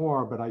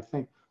anymore, but I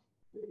think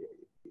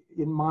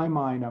in my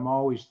mind, I'm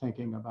always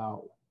thinking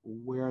about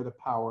where the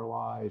power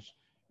lies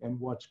and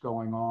what's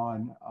going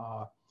on.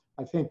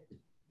 I think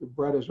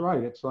Brett is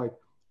right. It's like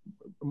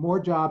more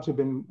jobs have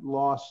been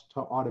lost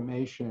to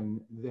automation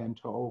than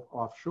to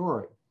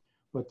offshoring.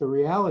 But the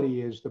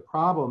reality is the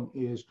problem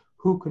is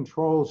who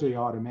controls the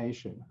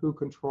automation, who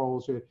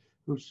controls it,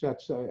 who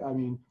sets, I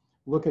mean,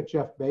 look at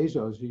Jeff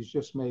Bezos. He's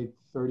just made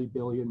 30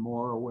 billion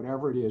more or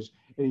whatever it is.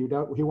 And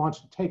he wants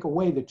to take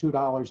away the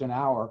 $2 an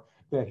hour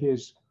that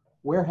his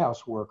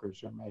warehouse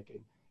workers are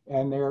making.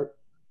 And their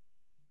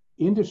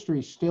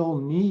industry still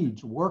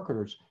needs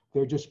workers.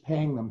 They're just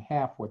paying them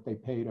half what they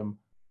paid them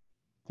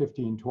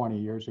 15, 20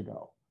 years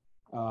ago.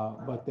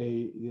 But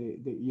they,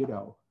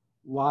 a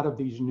lot of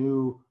these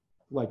new,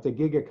 like the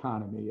gig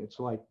economy, it's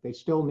like they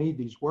still need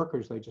these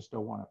workers. They just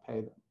don't want to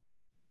pay them.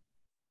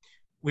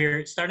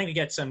 We're starting to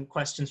get some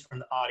questions from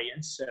the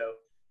audience, so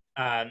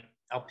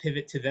I'll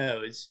pivot to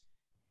those.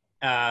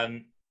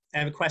 I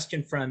have a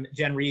question from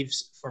Jen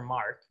Reeves for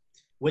Mark.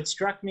 What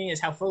struck me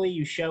is how fully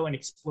you show and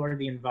explore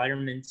the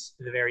environments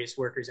the various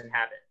workers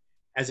inhabit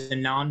as a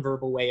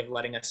nonverbal way of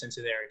letting us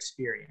into their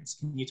experience.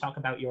 Can you talk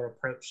about your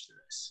approach to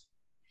this?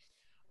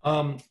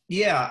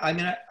 Yeah, I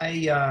mean,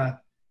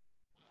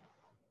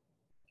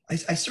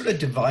 I sort of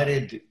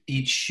divided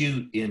each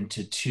shoot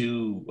into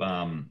two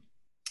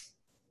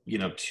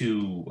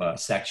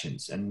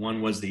sections, and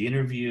one was the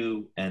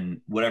interview and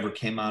whatever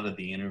came out of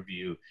the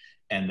interview,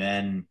 and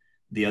then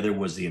the other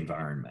was the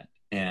environment.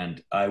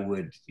 And I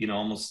would,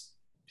 almost,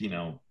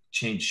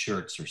 change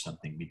shirts or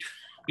something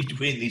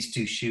between these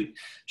two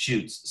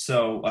shoots.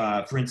 So,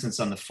 for instance,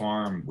 on the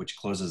farm, which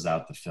closes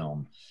out the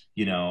film,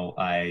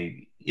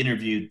 I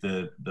interviewed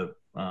the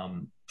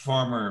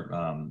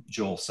farmer,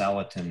 Joel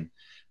Salatin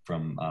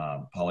from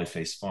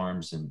Polyface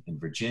Farms in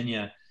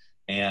Virginia,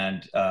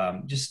 and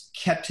just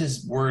kept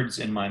his words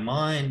in my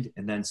mind,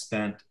 and then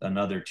spent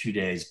another 2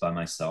 days by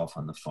myself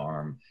on the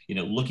farm,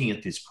 looking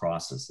at these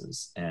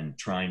processes and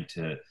trying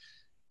to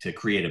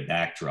create a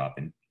backdrop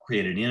and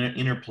create an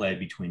interplay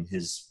between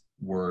his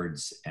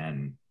words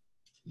and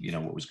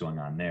what was going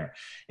on there.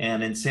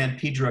 And in San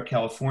Pedro,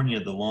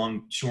 California, the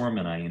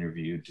longshoreman I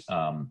interviewed,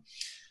 again,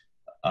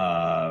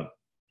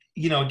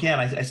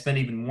 I spent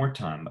even more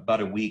time,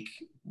 about a week,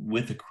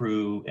 with a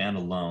crew and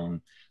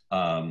alone,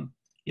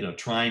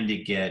 trying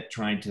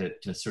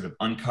to sort of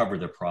uncover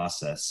the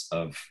process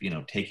of,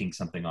 taking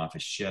something off a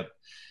ship,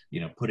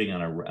 putting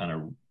on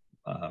a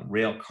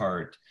rail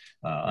cart,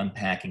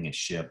 unpacking a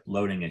ship,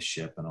 loading a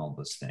ship, and all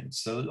those things.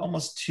 So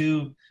almost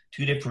two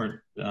different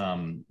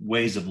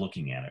ways of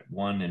looking at it.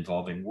 One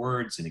involving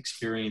words and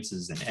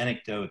experiences and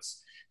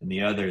anecdotes, and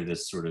the other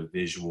this sort of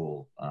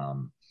visual,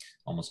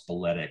 almost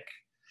balletic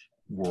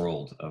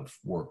world of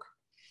work.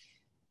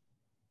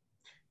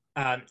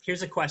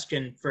 Here's a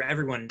question for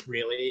everyone,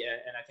 really,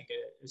 and I think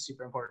a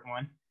super important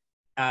one.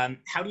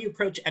 How do you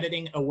approach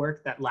editing a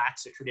work that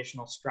lacks a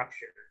traditional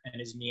structure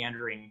and is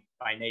meandering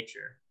by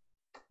nature?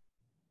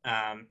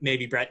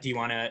 Maybe Brett, do you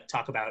want to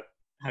talk about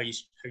how you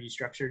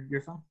structured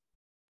your film?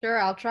 Sure,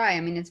 I'll try.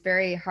 I mean, it's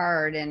very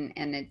hard, and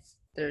it's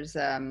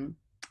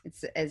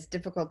as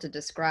difficult to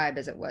describe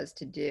as it was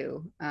to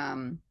do,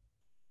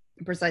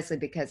 precisely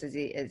because as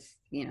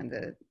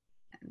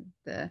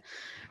the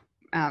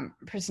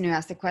person who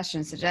asked the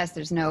question suggests,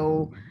 there's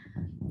no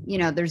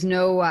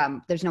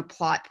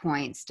plot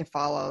points to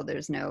follow.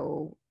 There's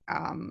no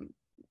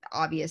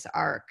obvious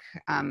arc,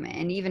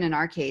 and even in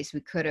our case, we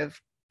could have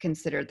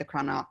considered the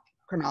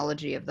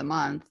chronology of the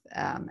month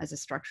as a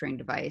structuring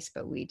device,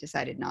 but we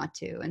decided not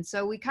to. And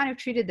so we kind of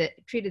treated the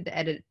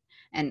edit,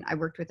 and I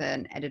worked with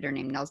an editor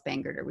named Nels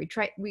Bangerter.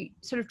 We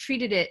sort of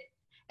treated it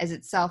as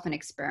itself an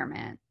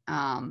experiment,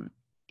 in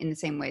the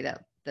same way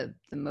that the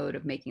mode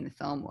of making the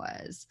film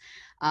was.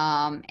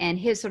 And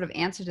his sort of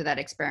answer to that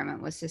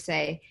experiment was to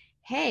say,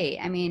 hey,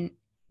 I mean,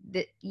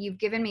 you've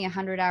given me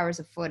 100 hours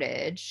of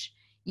footage.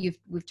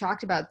 We've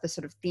talked about the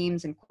sort of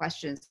themes and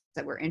questions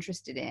that we're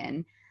interested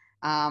in.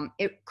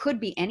 It could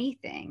be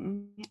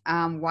anything.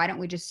 Why don't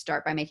we just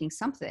start by making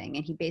something?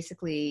 And he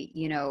basically,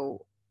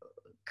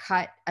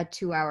 cut a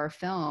 2-hour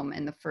film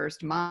in the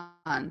first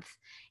month.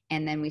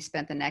 And then we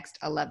spent the next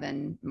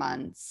 11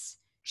 months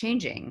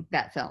changing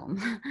that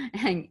film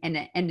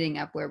and ending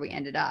up where we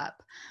ended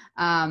up.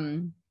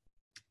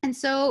 And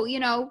so, you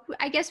know,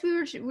 I guess we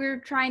were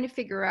trying to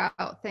figure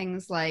out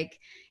things like,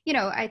 you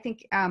know, I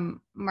think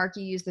Mark,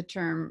 you used the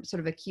term sort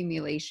of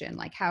accumulation.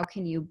 Like, how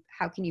can you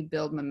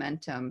build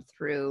momentum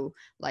through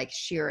like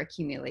sheer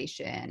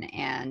accumulation,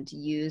 and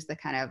use the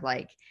kind of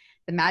like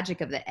the magic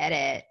of the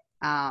edit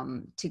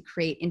to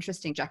create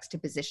interesting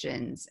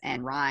juxtapositions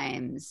and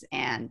rhymes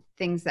and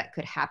things that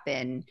could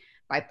happen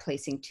by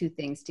placing two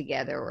things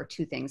together or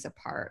two things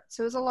apart.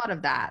 So it was a lot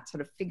of that,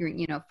 sort of figuring,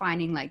 you know,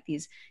 finding like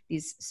these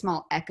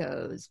small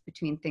echoes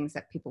between things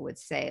that people would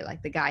say,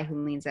 like the guy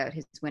who leans out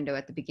his window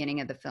at the beginning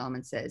of the film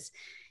and says,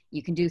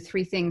 you can do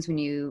three things when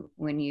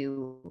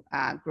you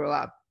grow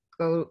up: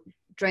 go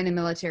join the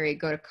military,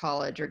 go to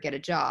college, or get a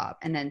job.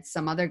 And then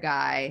some other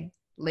guy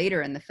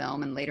later in the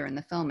film and later in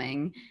the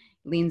filming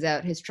leans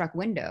out his truck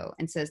window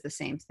and says the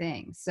same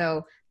thing.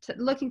 So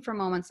looking for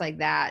moments like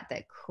that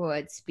that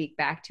could speak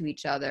back to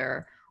each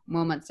other,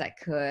 moments that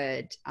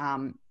could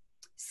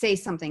say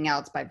something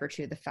else by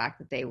virtue of the fact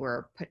that they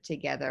were put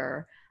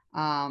together,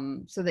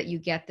 so that you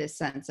get this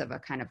sense of a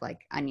kind of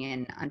like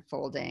onion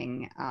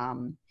unfolding. I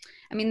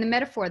mean, the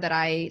metaphor that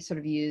I sort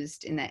of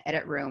used in the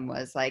edit room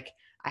was like,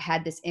 I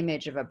had this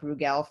image of a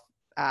Bruegel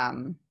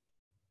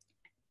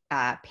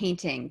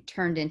painting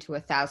turned into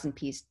a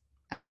 1,000-piece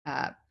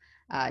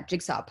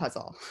jigsaw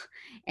puzzle,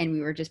 and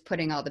we were just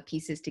putting all the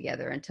pieces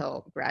together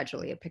until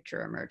gradually a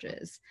picture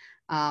emerges.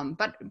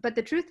 But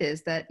the truth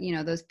is that, you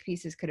know, those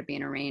pieces could have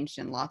been arranged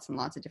in lots and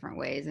lots of different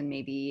ways, and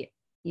maybe,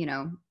 you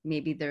know,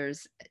 maybe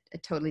there's a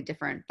totally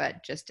different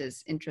but just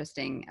as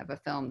interesting of a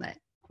film that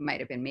might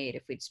have been made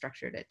if we'd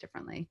structured it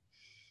differently.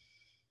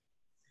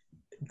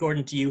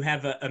 Gordon, do you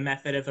have a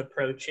method of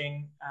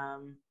approaching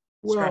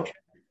structure?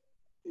 Well,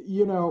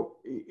 you know,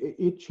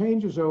 it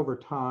changes over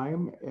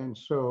time, and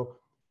so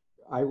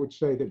I would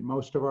say that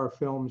most of our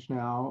films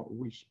now,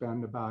 we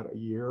spend about a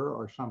year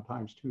or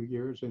sometimes 2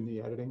 years in the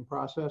editing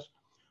process.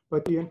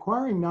 But the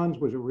Inquiring Nuns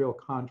was a real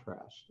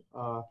contrast.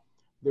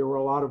 There were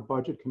a lot of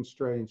budget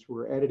constraints. We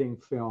were editing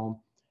film,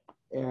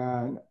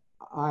 and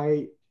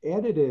I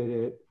edited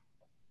it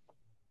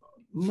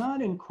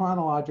not in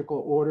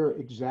chronological order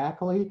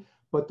exactly,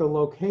 but the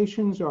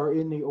locations are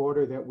in the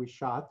order that we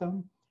shot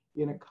them.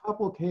 In a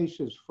couple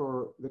cases,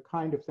 for the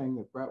kind of thing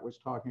that Brett was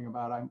talking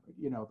about,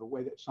 you know, the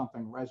way that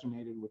something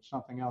resonated with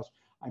something else,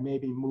 I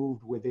maybe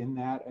moved within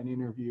that an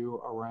interview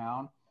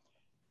around.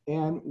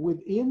 And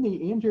within the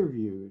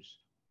interviews,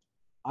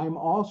 I'm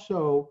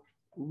also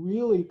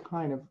really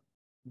kind of,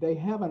 they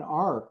have an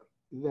arc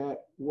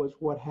that was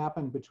what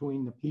happened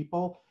between the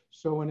people.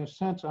 So in a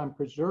sense, I'm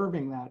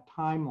preserving that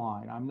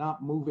timeline. I'm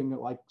not moving it,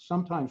 like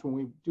sometimes when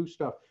we do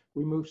stuff,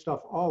 we move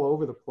stuff all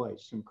over the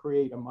place and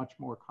create a much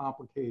more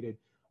complicated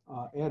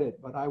edit,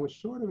 but I was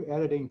sort of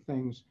editing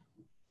things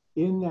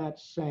in that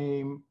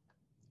same,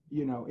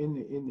 you know,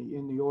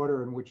 in the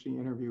order in which the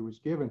interview was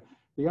given.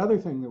 The other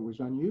thing that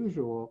was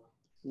unusual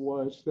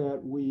was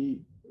that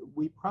we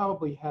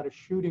probably had a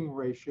shooting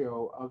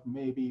ratio of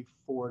maybe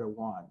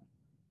 4:1.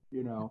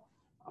 You know,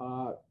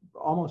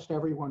 almost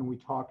everyone we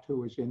talked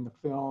to is in the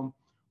film.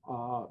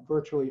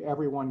 Virtually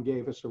everyone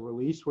gave us a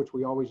release, which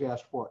we always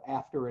asked for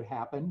after it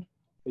happened.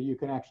 But you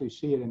can actually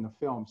see it in the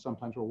film.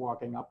 Sometimes we're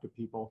walking up to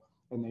people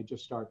and they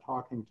just start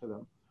talking to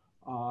them.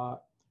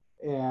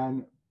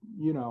 And,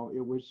 you know,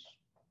 it was,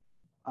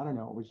 I don't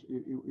know,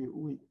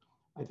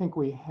 I think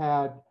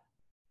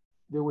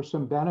there were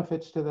some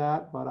benefits to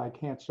that, but I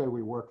can't say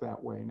we work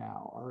that way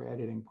now. Our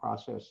editing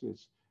process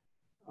is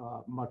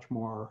much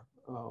more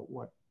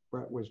what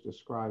Brett was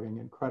describing,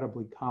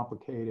 incredibly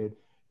complicated,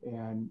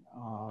 and,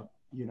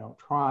 you know,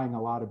 trying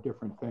a lot of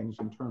different things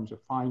in terms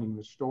of finding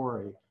the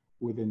story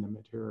within the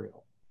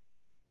material.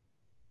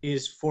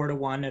 Is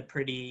 4:1 a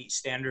pretty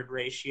standard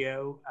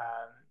ratio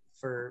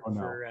for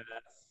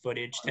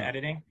footage to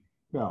editing?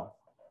 No,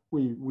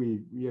 we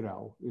you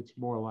know, it's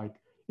more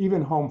like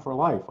even Home for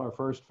Life, our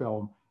first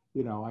film.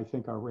 You know, I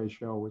think our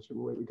ratio was,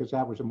 because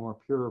that was a more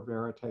pure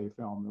verite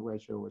film, the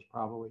ratio was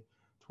probably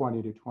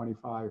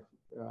 20-25.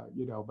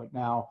 You know, but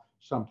now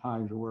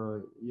sometimes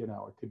we're, you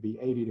know, it could be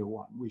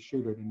 80-1. We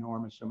shoot an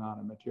enormous amount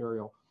of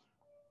material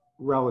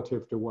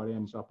relative to what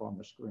ends up on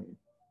the screen.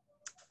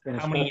 And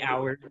how many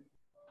hours?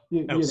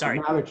 Sorry.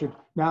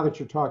 Now that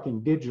you're talking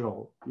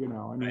digital, you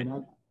know, I mean,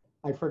 right.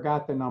 I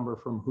forgot the number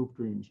from Hoop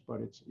Dreams, but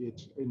it's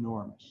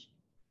enormous.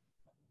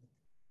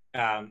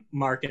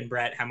 Mark and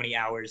Brett, how many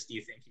hours do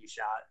you think you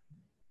shot?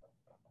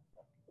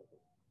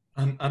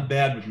 I'm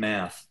bad with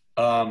math.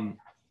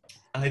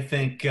 I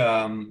think 6,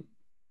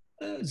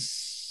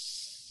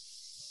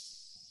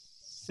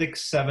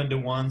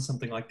 7-1,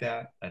 something like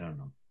that. I don't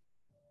know.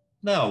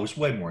 No, it was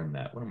way more than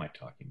that. What am I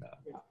talking about?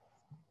 Yeah.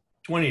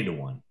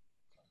 20-1.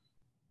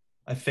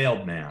 I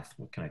failed math.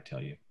 What can I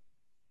tell you?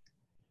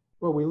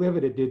 Well, we live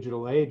at a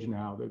digital age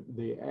now.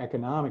 The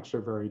economics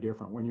are very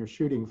different. When you're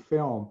shooting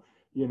film,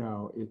 you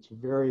know, it's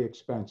very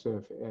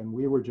expensive, and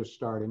we were just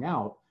starting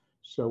out.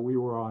 So we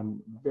were on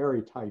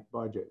very tight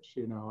budgets,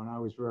 you know, and I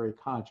was very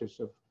conscious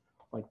of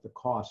like the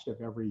cost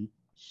of every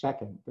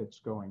second that's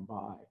going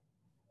by.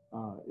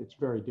 It's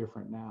very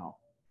different now.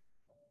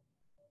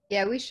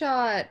 Yeah, we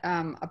shot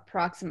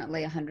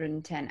approximately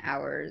 110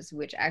 hours,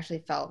 which actually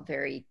felt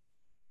very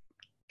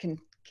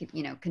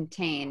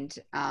contained.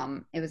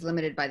 It was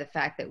limited by the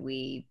fact that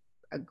we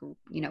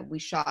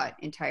shot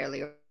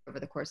entirely over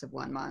the course of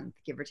 1 month,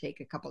 give or take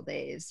a couple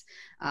days.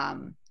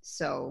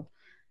 So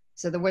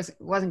there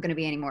wasn't going to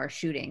be any more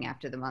shooting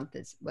after the month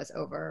was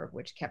over,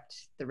 which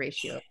kept the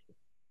ratio,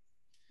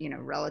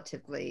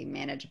 relatively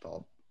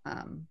manageable.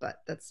 But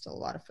that's still a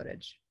lot of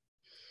footage.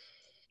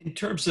 In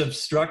terms of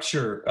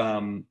structure,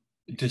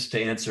 just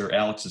to answer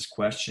Alex's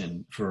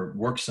question for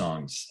work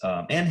songs,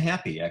 and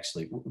Happy,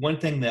 actually, one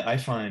thing that I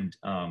find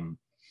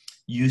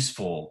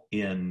useful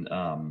in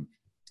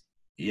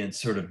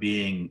sort of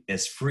being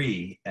as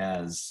free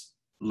as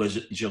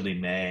Joli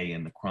Mai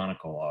and the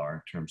Chronicle are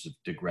in terms of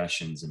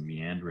digressions and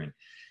meandering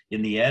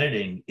in the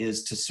editing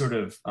is to sort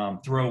of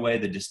throw away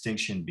the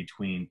distinction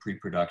between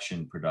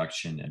pre-production,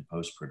 production, and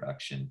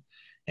post-production.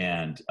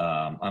 And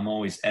I'm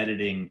always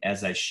editing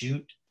as I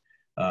shoot.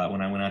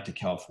 When I went out to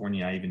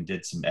California, I even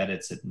did some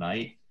edits at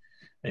night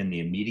in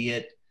the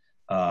immediate.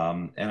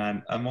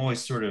 And I'm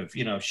always sort of,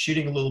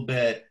 shooting a little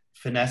bit,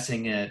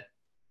 finessing it,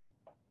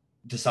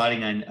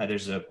 deciding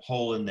there's a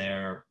hole in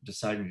there,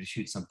 deciding to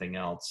shoot something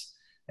else.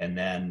 And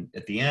then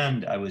at the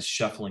end, I was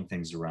shuffling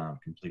things around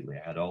completely.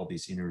 I had all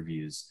these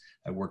interviews.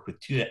 I worked with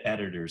two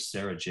editors,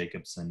 Sarah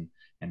Jacobson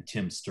and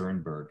Tim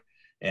Sternberg,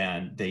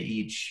 and they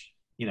each,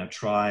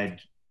 tried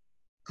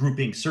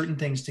grouping certain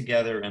things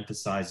together,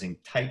 emphasizing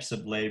types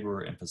of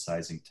labor,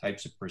 emphasizing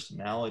types of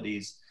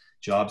personalities,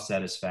 job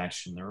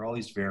satisfaction. There are all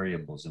these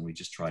variables, and we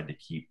just tried to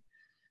keep,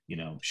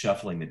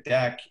 shuffling the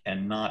deck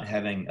and not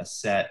having a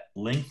set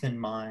length in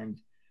mind.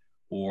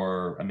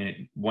 Or, at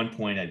one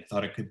point I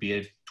thought it could be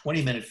a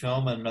 20-minute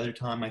film, and another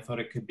time I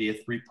thought it could be a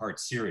 3-part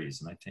series.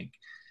 And I think,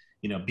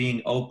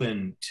 being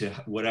open to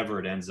whatever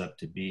it ends up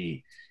to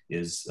be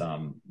is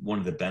one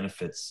of the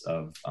benefits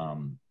of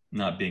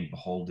not being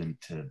beholden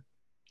to,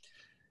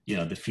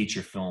 the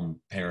feature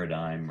film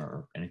paradigm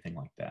or anything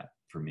like that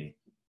for me.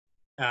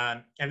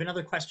 I have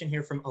another question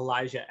here from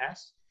Elijah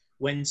S.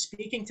 When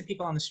speaking to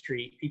people on the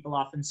street, people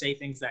often say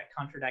things that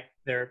contradict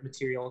their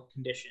material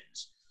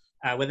conditions.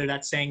 Whether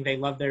that's saying they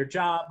love their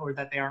job or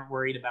that they aren't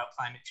worried about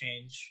climate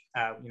change,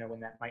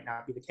 when that might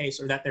not be the case,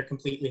 or that they're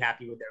completely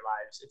happy with their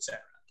lives, etc.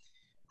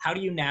 How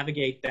do you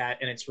navigate that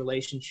and its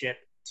relationship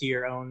to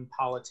your own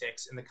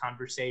politics in the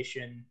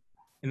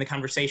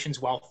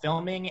conversations while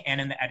filming and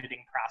in the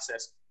editing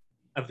process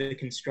of the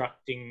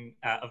constructing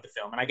of the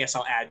film? And I guess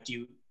I'll add, do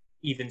you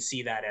even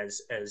see that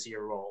as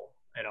your role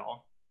at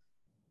all?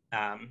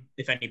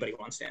 If anybody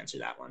wants to answer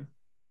that one.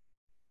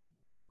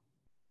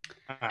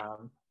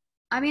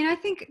 I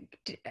think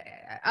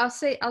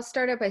I'll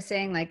start out by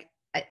saying,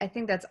 I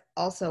think that's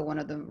also one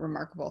of the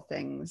remarkable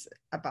things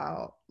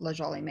about La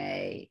Joli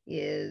Mai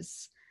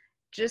is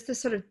just the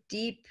sort of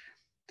deep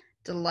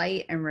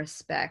delight and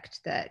respect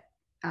that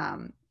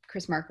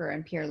Chris Marker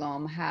and Pierre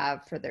Lhomme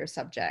have for their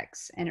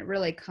subjects. And it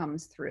really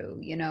comes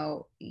through,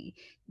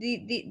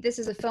 this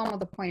is a film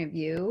with a point of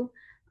view,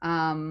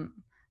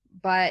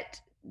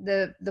 but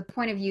the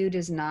point of view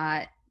does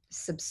not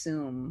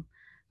subsume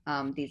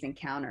these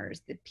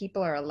encounters. That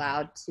people are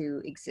allowed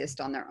to exist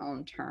on their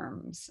own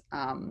terms,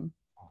 and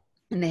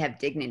they have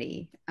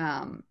dignity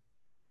for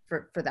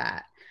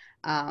that.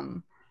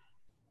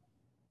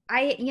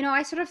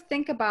 I sort of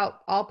think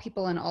about all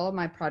people in all of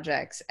my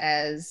projects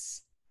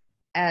as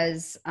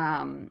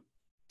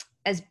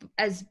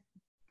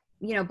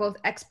both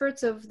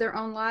experts of their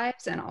own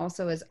lives and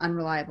also as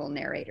unreliable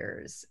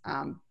narrators.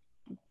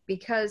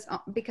 Because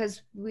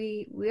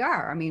we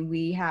are.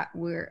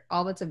 We're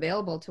all that's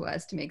available to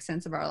us to make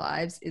sense of our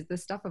lives is the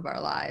stuff of our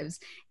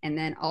lives, and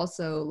then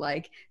also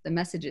the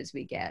messages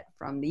we get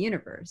from the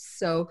universe.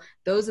 So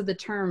those are the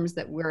terms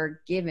that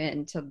we're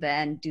given to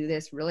then do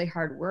this really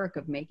hard work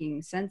of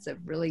making sense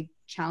of really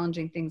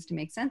challenging things to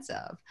make sense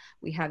of.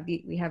 We have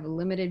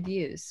limited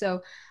views.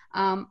 So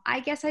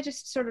I guess I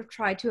just sort of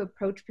try to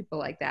approach people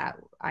like that.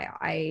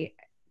 I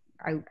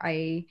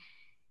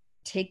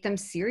take them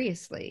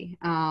seriously,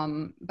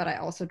 but I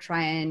also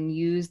try and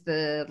use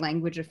the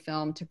language of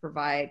film to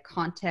provide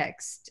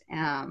context,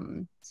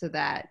 so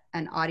that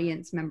an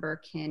audience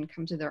member can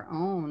come to their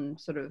own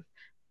sort of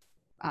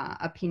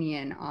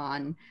opinion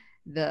on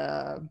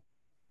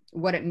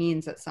what it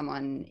means that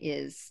someone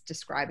is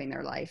describing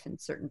their life in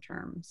certain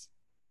terms.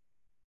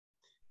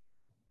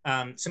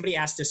 Somebody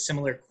asked a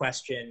similar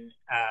question,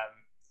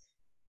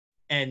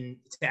 and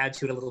to add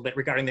to it a little bit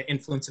regarding the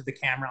influence of the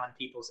camera on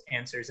people's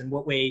answers. In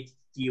what way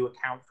do you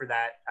account for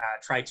that,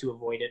 try to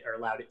avoid it, or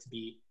allowed it to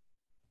be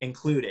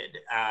included?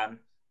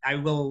 I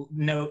will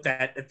note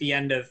that at the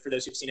end of, for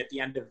those who've seen, at the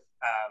end of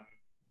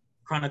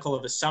Chronicle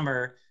of a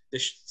Summer, the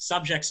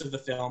subjects of the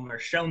film are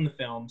shown the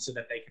film so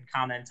that they can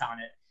comment on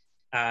it.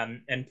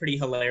 And pretty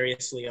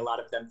hilariously, a lot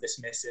of them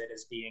dismiss it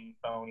as being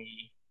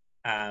phony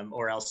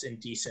or else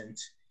indecent.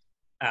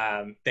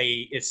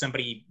 If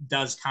somebody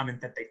does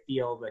comment that they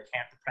feel the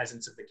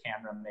presence of the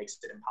camera makes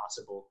it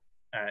impossible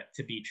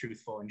to be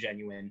truthful and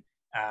genuine,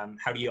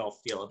 how do you all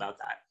feel about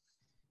that?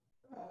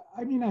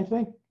 I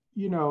think,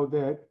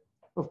 that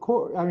of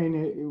course, I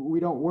mean, we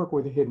don't work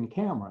with a hidden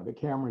camera. The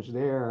camera's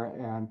there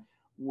and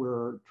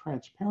we're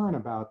transparent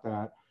about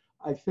that.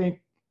 I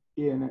think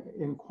in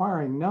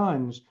Inquiring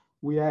Nuns,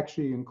 we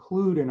actually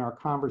include in our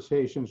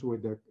conversations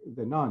with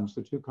the nuns,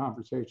 the two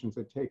conversations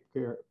that take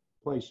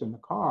place in the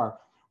car,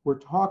 we're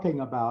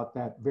talking about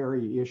that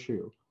very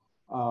issue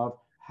of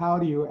how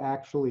do you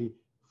actually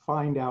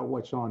find out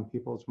what's on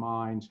people's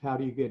minds? How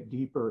do you get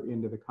deeper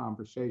into the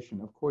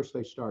conversation? Of course,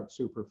 they start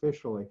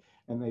superficially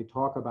and they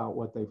talk about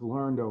what they've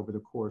learned over the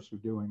course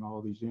of doing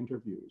all these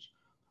interviews.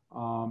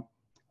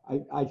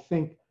 I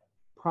think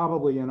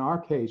probably in our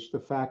case, the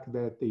fact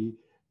that the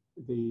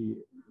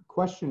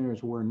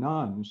questioners were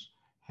nuns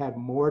had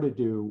more to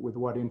do with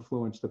what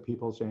influenced the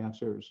people's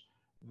answers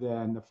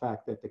than the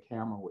fact that the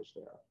camera was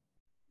there.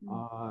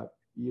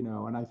 You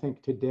know, and I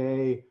think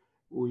today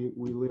we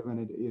live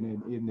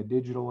in the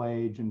digital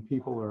age, and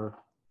people are,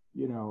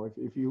 you know,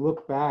 if you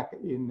look back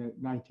in the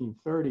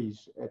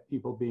 1930s at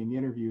people being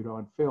interviewed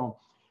on film,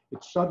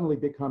 it suddenly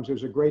becomes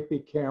there's a great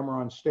big camera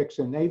on sticks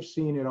and they've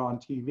seen it on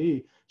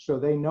TV, so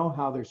they know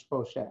how they're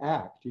supposed to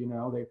act. You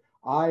know,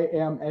 I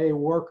am a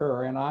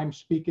worker and I'm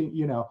speaking,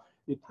 you know,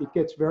 it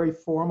gets very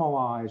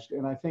formalized.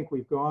 And I think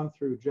we've gone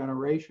through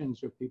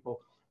generations of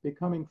people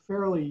becoming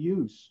fairly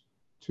used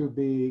to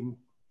being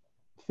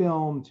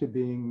filmed, to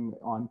being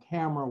on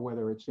camera,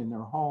 whether it's in their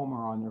home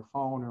or on their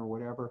phone or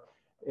whatever.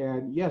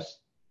 And yes,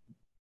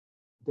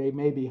 they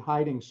may be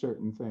hiding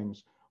certain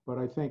things, but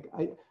I think,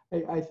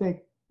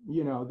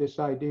 you know, this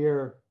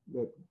idea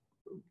that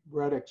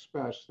Brett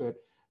expressed, that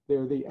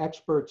they're the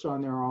experts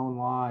on their own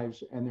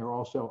lives and they're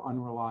also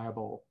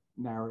unreliable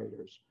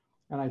narrators.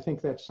 And I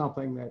think that's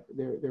something that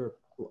there are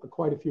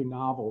quite a few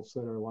novels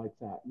that are like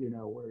that, you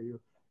know, where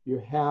you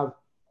have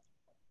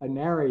a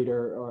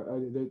narrator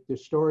or the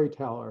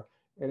storyteller,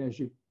 and as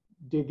you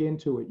dig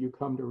into it, you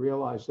come to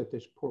realize that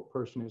this poor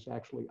person is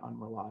actually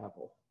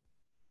unreliable.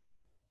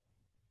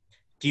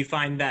 Do you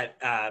find that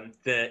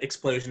the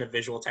explosion of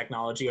visual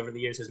technology over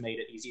the years has made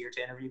it easier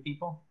to interview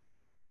people?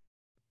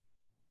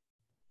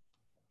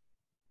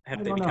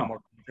 Have they become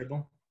more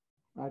comfortable?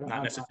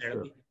 Not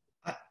necessarily.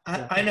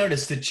 I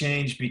noticed a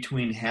change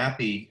between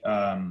Happy,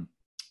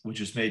 which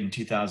was made in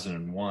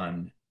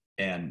 2001,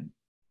 and,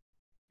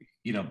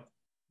 you know,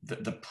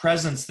 the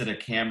presence that a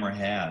camera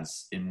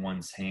has in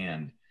one's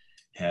hand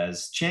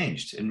has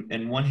changed.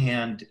 In one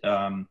hand,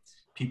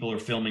 people are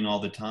filming all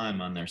the time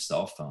on their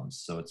cell phones,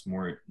 so it's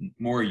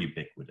more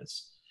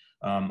ubiquitous.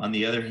 On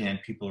the other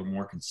hand, people are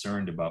more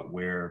concerned about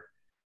where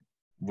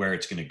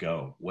it's going to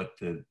go, what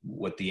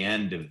the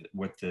end of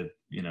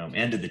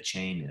the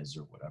chain is,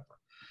 or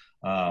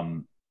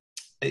whatever.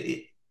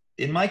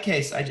 In my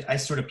case, I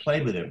sort of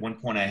played with it. At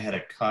one point, I had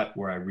a cut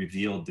where I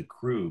revealed the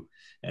crew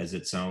as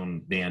its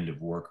own band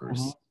of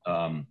workers,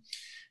 and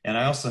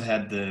I also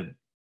had the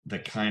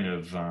kind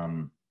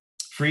of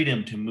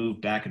freedom to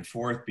move back and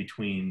forth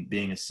between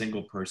being a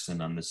single person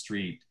on the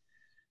street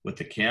with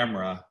the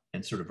camera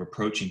and sort of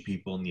approaching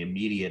people in the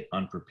immediate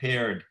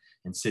unprepared,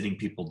 and sitting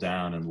people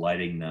down and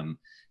lighting them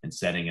and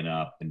setting it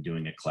up and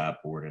doing a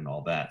clapboard and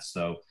all that.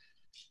 So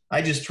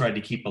I just tried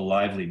to keep a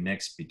lively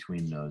mix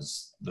between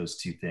those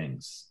two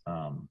things.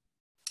 Yeah,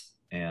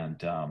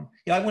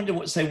 I wanted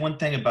to say one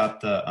thing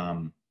about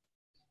the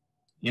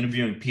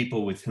interviewing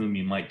people with whom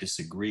you might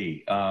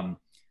disagree.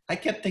 I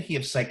kept thinking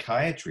of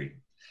psychiatry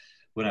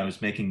when I was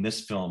making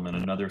this film and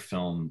another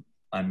film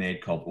I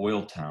made called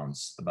Oil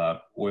Towns,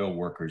 about oil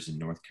workers in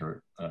North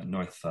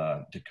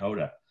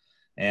Dakota.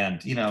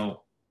 And you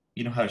know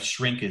how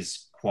shrink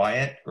is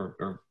quiet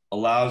or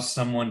allows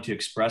someone to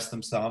express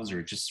themselves,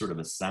 or just sort of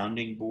a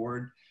sounding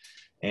board.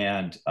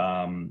 And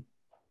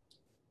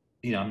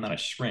you know, I'm not a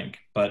shrink,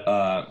 but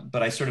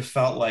I sort of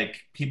felt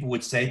like people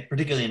would say,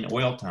 particularly in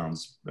oil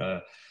towns,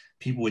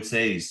 people would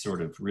say these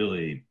sort of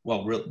really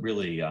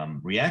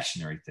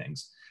reactionary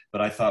things.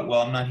 But I thought,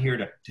 well, I'm not here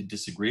to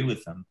disagree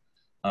with them.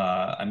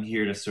 I'm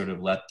here to sort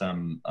of let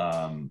them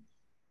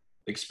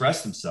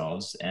express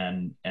themselves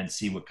and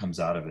see what comes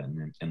out of it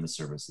in the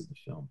service of the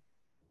film.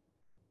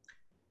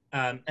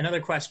 Another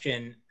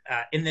question,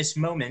 in this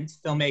moment,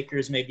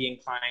 filmmakers may be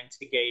inclined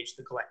to gauge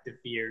the collective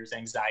fears,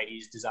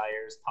 anxieties,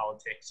 desires,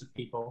 politics of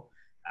people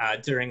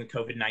during the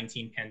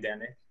COVID-19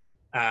 pandemic.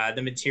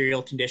 The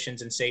material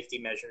conditions and safety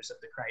measures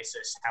of the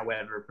crisis,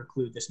 however,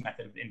 preclude this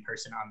method of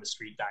in-person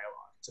on-the-street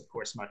dialogue. It's, of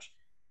course, much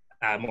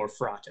more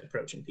fraught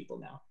approaching people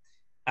now.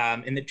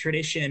 In the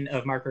tradition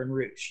of Marker and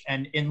Rouch,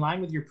 and in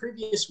line with your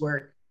previous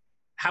work,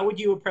 how would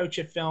you approach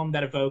a film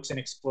that evokes and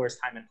explores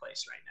time and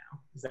place right now?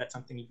 Is that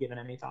something you've given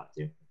any thought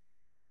to?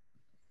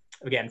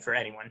 Again, for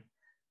anyone.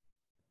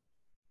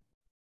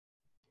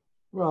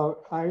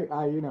 Well,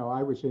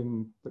 I was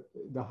in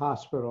the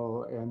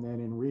hospital and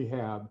then in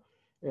rehab.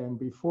 And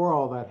before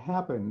all that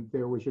happened,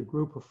 there was a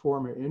group of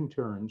former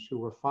interns who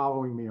were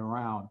following me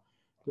around,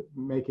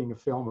 making a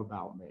film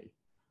about me.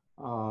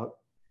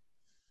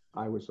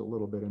 I was a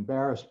little bit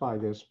embarrassed by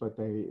this, but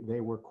they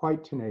were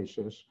quite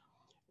tenacious.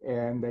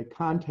 And they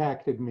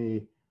contacted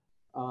me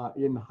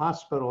in the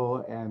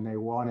hospital and they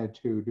wanted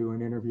to do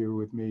an interview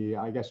with me.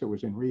 I guess it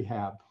was in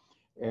rehab.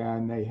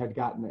 And they had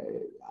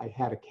I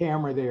had a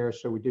camera there,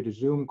 so we did a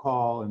Zoom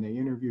call and they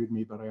interviewed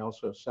me, but I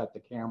also set the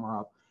camera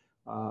up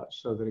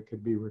so that it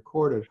could be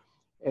recorded.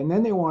 And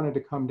then they wanted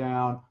to come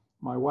down.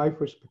 My wife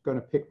was going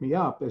to pick me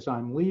up as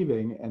I'm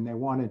leaving, and they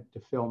wanted to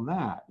film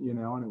that, you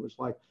know, and it was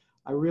like,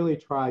 I really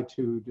tried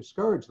to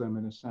discourage them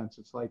in a sense.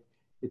 It's like,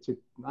 it's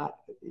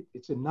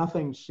a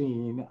nothing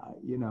scene,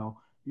 you know,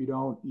 you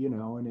don't, you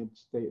know, and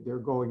they're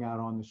going out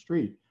on the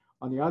street.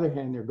 On the other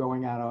hand, they're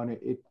going out on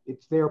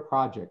it's their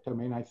project. I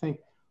mean, I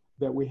think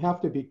that we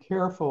have to be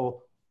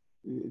careful.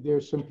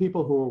 There's some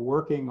people who are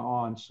working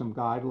on some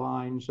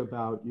guidelines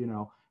about, you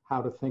know,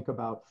 how to think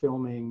about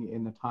filming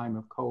in the time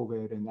of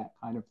COVID and that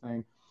kind of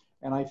thing.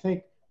 And I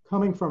think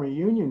coming from a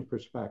union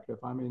perspective,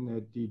 I'm in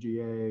the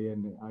DGA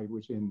and I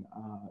was in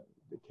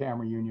the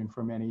camera union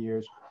for many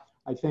years.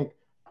 I think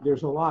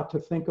there's a lot to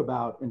think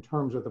about in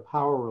terms of the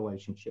power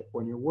relationship.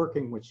 When you're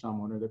working with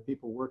someone or the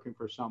people working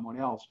for someone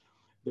else,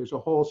 there's a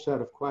whole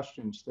set of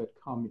questions that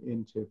come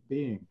into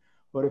being.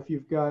 But if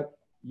you've got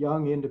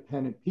young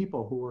independent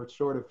people who are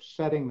sort of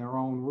setting their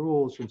own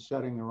rules and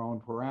setting their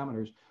own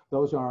parameters,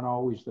 those aren't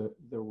always the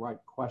right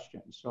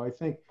questions. So I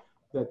think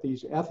that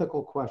these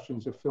ethical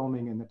questions of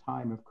filming in the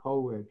time of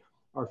COVID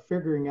are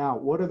figuring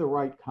out what are the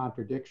right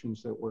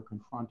contradictions that we're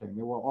confronting.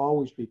 There will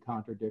always be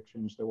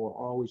contradictions. There will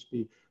always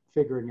be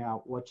figuring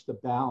out what's the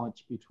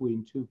balance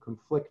between two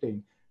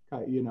conflicting,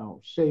 you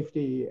know,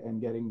 safety and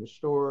getting the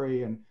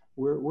story. And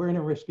we're in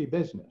a risky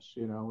business,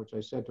 you know, which I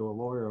said to a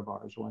lawyer of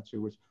ours once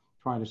who was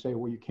trying to say,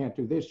 well, you can't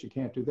do this, you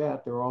can't do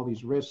that. There are all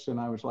these risks. And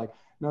I was like,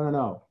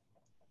 no.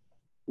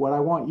 What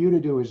I want you to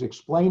do is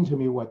explain to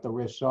me what the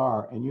risks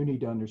are. And you need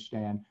to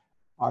understand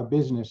our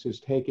business is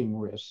taking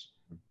risks.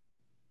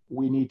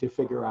 We need to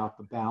figure out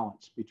the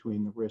balance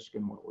between the risk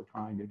and what we're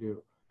trying to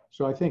do.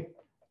 So I think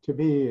to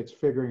me, it's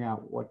figuring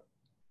out what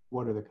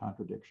are the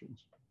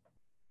contradictions.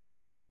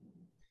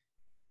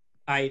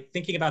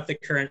 Thinking about the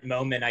current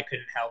moment, I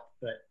couldn't help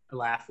but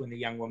laugh when the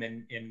young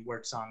woman in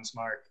Work Songs,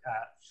 Mark,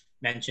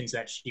 mentions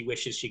that she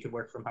wishes she could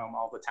work from home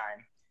all the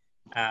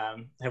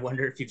time. I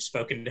wonder if you've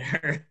spoken to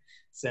her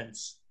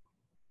since.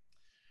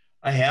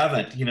 I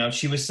haven't. You know,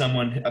 she was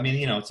someone, I mean,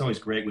 you know, it's always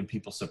great when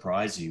people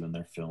surprise you in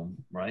their film,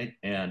 right?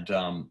 And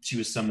she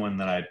was someone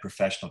that I had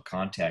professional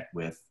contact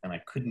with, and I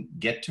couldn't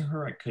get to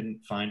her. I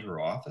couldn't find her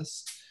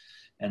office.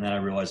 And then I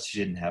realized she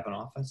didn't have an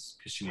office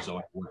because she was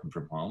always working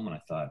from home. And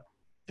I thought,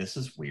 this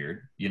is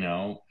weird, you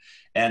know?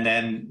 And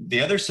then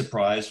the other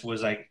surprise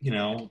was you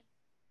know,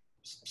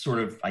 sort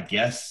of, I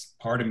guess,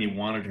 part of me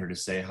wanted her to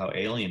say how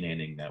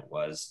alienating that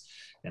was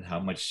and how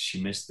much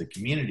she missed the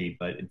community.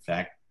 But in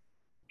fact,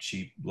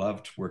 she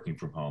loved working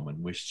from home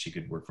and wished she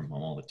could work from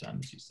home all the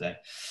time, as you say.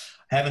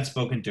 I haven't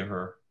spoken to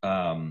her.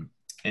 I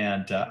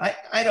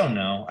don't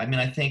know. I mean,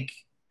 I think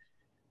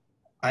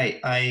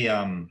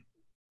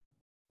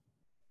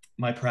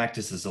my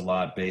practice is a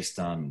lot based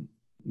on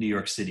New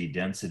York City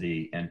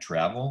density and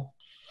travel,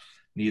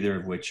 neither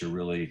of which are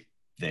really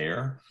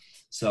there.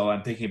 So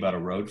I'm thinking about a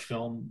road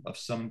film of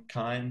some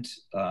kind.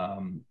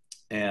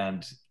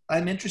 And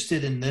I'm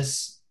interested in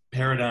this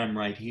paradigm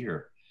right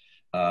here.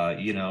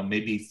 You know,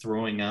 maybe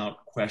throwing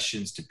out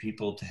questions to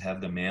people to have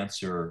them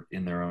answer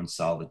in their own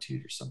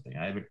solitude or something.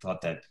 I haven't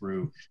thought that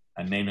through.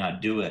 I may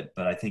not do it,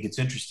 but I think it's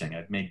interesting.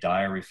 I've made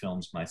diary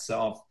films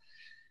myself.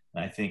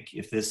 And I think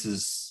if this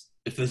is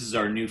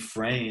our new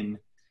frame,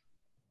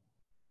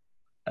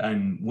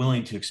 I'm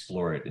willing to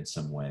explore it in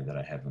some way that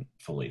I haven't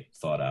fully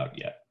thought out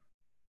yet.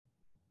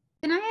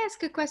 Can I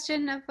ask a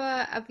question of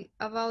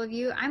all of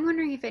you? I'm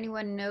wondering if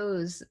anyone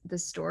knows the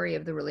story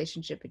of the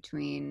relationship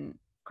between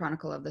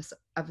Chronicle of a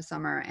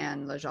Summer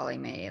and Le Joli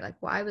Mai. Like,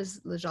 why was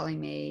Le Joli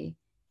Mai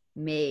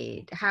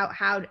made?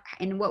 How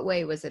in what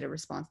way was it a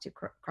response to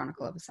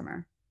Chronicle of a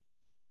Summer?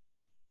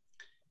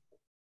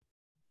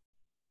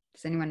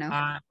 Does anyone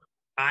know?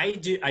 I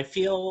do. I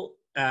feel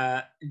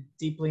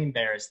deeply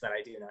embarrassed that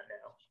I do not know.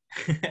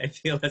 I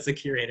feel as a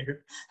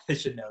curator, I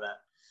should know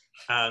that.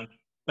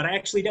 But I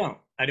actually don't.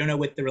 I don't know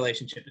what the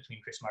relationship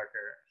between Chris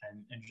Marker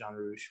and Jean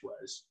Rouch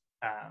was.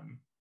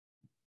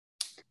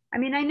 I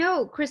mean, I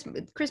know Chris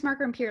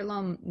Marker and Pierre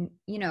Lhomme,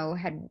 you know,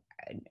 had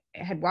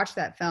watched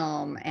that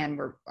film and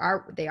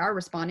they are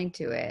responding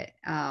to it.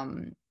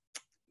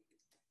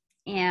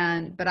 They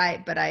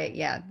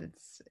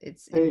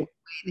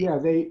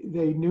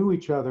knew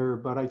each other,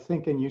 but I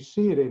think, and you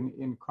see it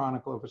in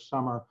Chronicle of a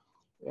Summer,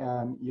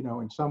 and you know,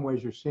 in some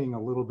ways you're seeing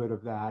a little bit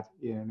of that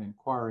in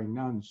Inquiring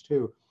Nuns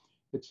too.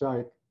 It's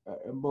like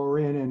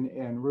Morin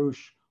and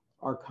Rouch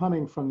are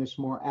coming from this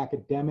more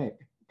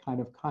academic kind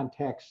of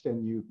context,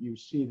 and you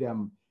see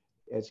them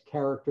as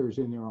characters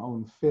in their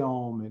own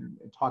film and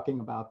talking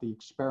about the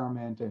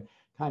experiment and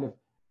kind of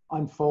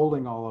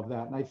unfolding all of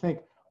that. And I think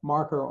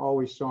Marker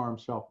always saw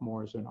himself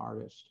more as an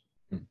artist.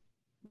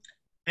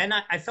 And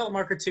I felt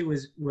Marker too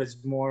was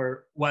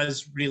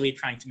really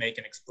trying to make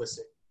an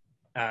explicit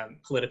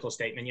political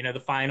statement. You know, the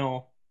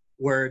final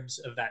words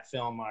of that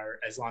film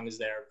are, "As long as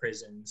there are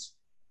prisons,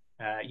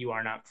 You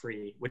Are Not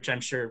Free, which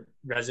I'm sure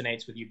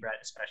resonates with you, Brett,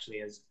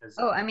 especially as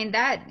Oh, I mean,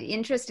 that,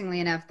 interestingly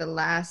enough, the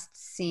last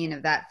scene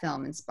of that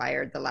film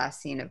inspired the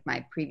last scene of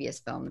my previous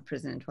film, The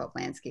Prison in 12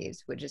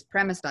 Landscapes, which is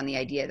premised on the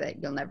idea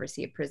that you'll never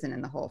see a prison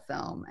in the whole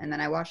film. And then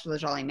I watched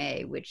Joli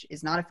Mai, which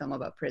is not a film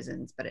about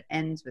prisons, but it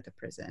ends with a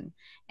prison.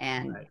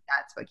 And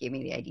that's what gave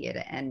me the idea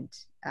to end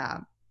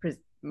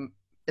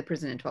The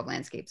Prison in 12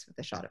 Landscapes with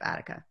a shot of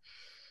Attica.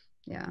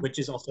 Yeah. Which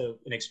is also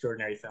an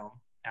extraordinary film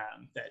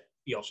that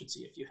you all should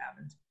see if you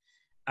haven't.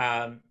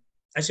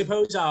 I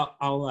suppose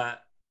I'll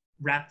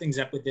wrap things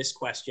up with this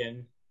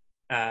question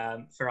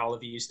for all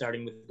of you,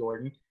 starting with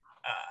Gordon.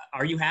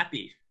 Are you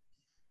happy?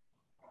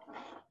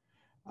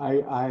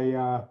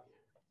 I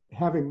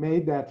having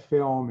made that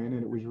film, and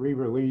it was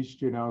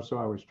re-released, you know, so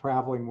I was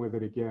traveling with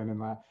it again,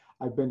 and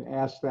I've been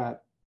asked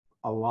that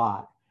a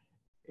lot,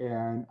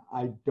 and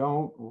I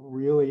don't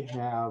really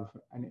have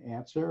an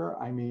answer.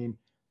 I mean,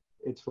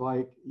 it's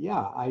like,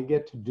 yeah, I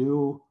get to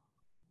do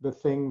the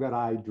thing that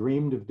I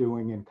dreamed of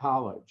doing in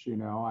college. You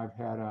know, I've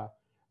had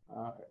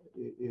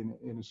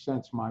in a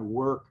sense, my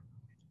work,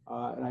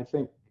 and I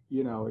think,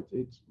 you know,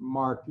 it's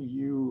Mark,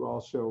 you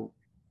also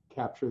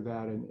capture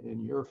that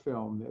in your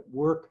film, that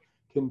work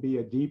can be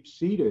a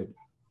deep-seated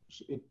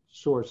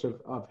source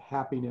of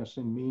happiness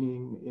and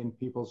meaning in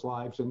people's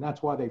lives. And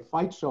that's why they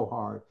fight so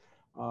hard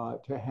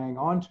to hang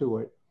on to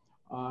it,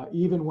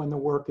 even when the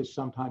work is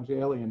sometimes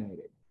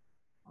alienating.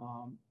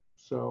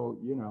 So,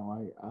 you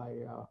know,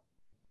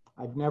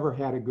 I've never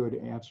had a good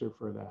answer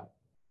for that.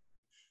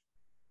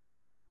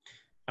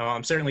 Oh,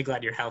 I'm certainly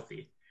glad you're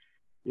healthy.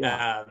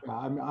 Yeah,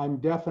 I'm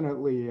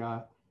definitely,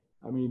 I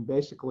mean,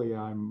 basically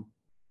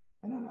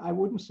I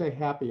wouldn't say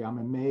happy, I'm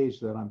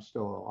amazed that I'm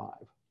still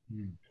alive.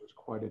 It was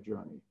quite a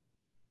journey.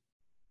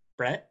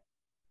 Brett?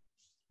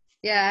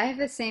 Yeah, I have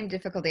the same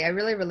difficulty. I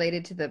really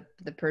related to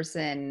the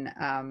person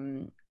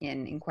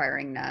in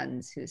Inquiring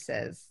Nuns who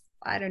says,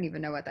 I don't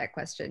even know what that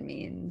question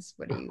means.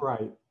 What do you?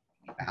 Right.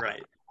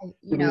 Right.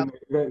 You know,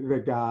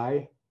 the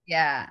guy.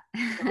 Yeah.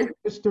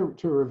 Just to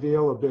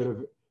reveal a bit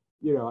of,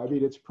 you know, I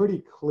mean, it's pretty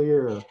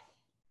clear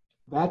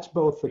that's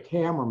both the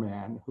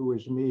cameraman, who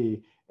is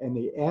me, and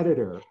the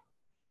editor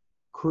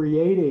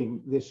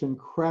creating this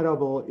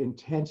incredible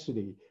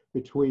intensity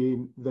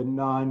between the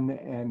nun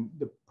and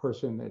the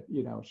person that,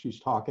 you know, she's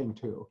talking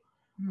to.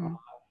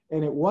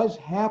 And it was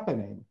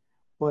happening,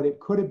 but it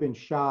could have been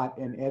shot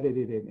and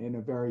edited in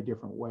a very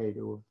different way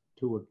to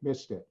have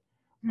missed it.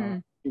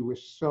 He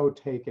was so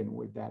taken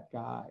with that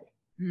guy.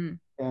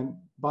 And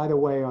by the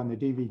way, on the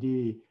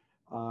DVD,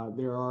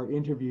 there are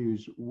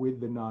interviews with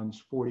the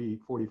nuns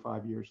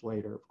 45 years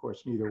later. Of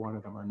course, neither one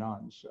of them are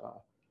nuns.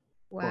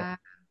 Wow.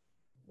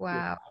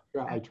 Wow.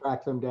 Yeah, I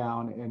tracked them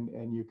down,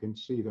 and you can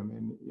see them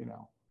in, you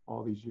know,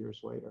 all these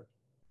years later.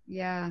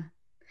 Yeah.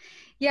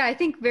 Yeah, I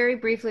think very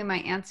briefly, my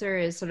answer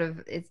is sort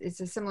of, it's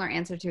a similar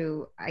answer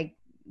to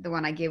the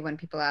one I give when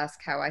people ask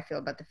how I feel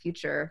about the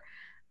future,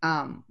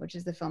 which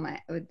is the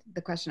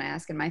question I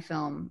ask in my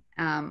film,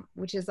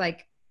 which is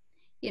like,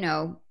 you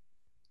know,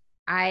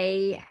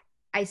 I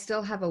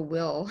still have a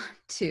will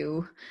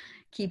to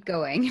keep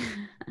going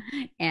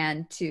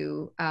and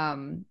to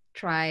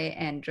try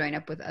and join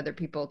up with other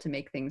people to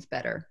make things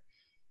better.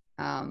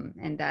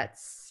 And that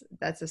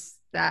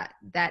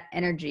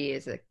energy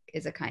is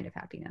a kind of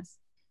happiness.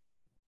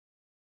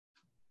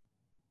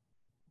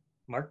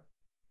 Mark?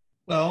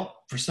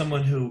 Well, for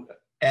someone who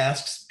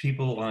asks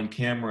people on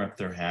camera if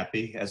they're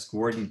happy, as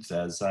Gordon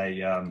says,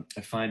 I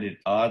find it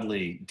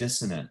oddly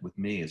dissonant with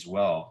me as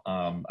well.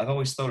 I've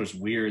always thought it was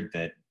weird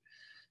that,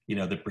 you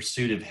know, the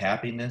pursuit of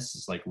happiness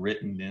is like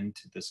written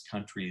into this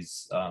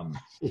country's,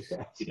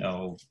 you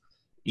know,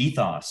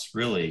 ethos,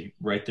 really,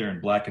 right there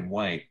in black and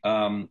white.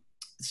 It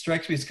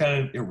strikes me as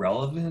kind of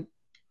irrelevant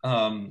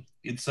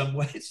in some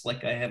ways.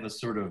 Like I have a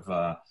sort of,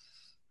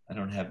 I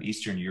don't have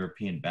Eastern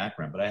European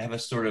background, but I have a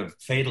sort of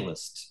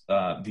fatalist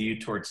view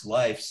towards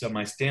life. So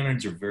my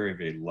standards are very,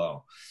 very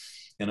low.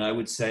 And I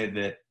would say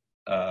that,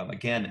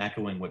 again,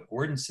 echoing what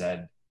Gordon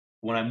said,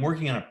 when I'm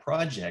working on a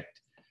project,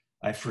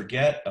 I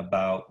forget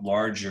about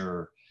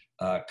larger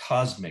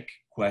cosmic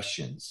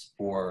questions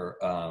or,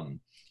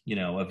 you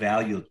know,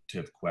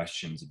 evaluative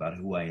questions about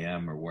who I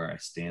am or where I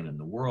stand in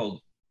the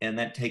world. And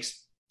that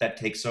takes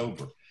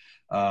over.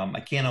 I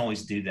can't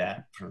always do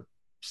that for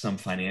some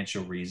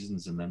financial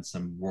reasons and then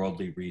some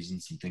worldly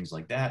reasons and things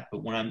like that.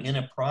 But when I'm in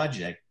a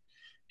project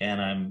and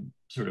I'm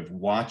sort of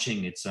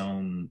watching its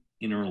own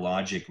inner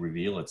logic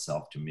reveal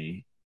itself to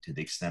me, to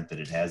the extent that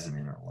it has an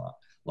inner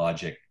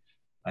logic,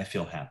 I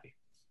feel happy.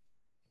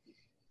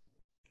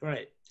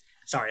 Right.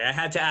 Sorry, I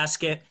had to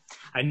ask it.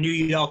 I knew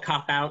you'd all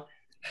cop out.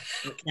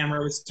 The camera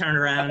was turned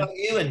around. How about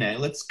you,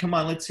 Annette?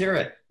 Let's hear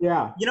it.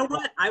 Yeah. You know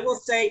what? I will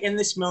say in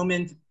this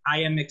moment, I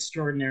am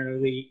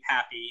extraordinarily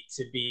happy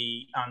to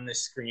be on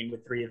this screen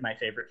with three of my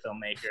favorite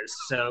filmmakers.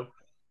 So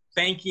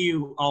thank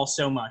you all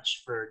so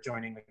much for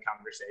joining the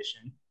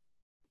conversation.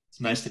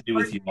 It's nice to be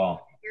with you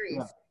all.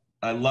 Yeah.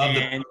 I love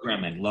the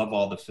programming. Love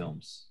all the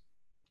films.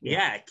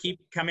 Yeah, keep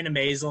coming to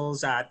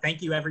Maysles.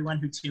 Thank you, everyone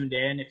who tuned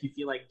in. If you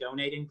feel like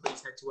donating,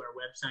 please head to our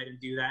website and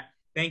do that.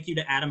 Thank you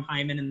to Adam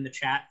Hyman in the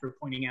chat for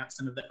pointing out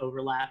some of the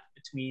overlap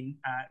between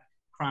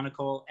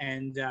Chronicle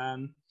and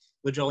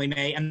Joli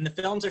Mai. And the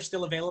films are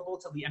still available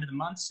till the end of the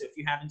month. So if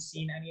you haven't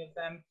seen any of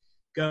them,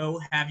 go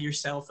have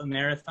yourself a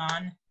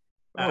marathon.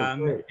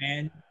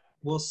 And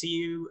we'll see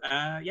you.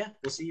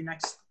 We'll see you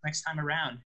next time around.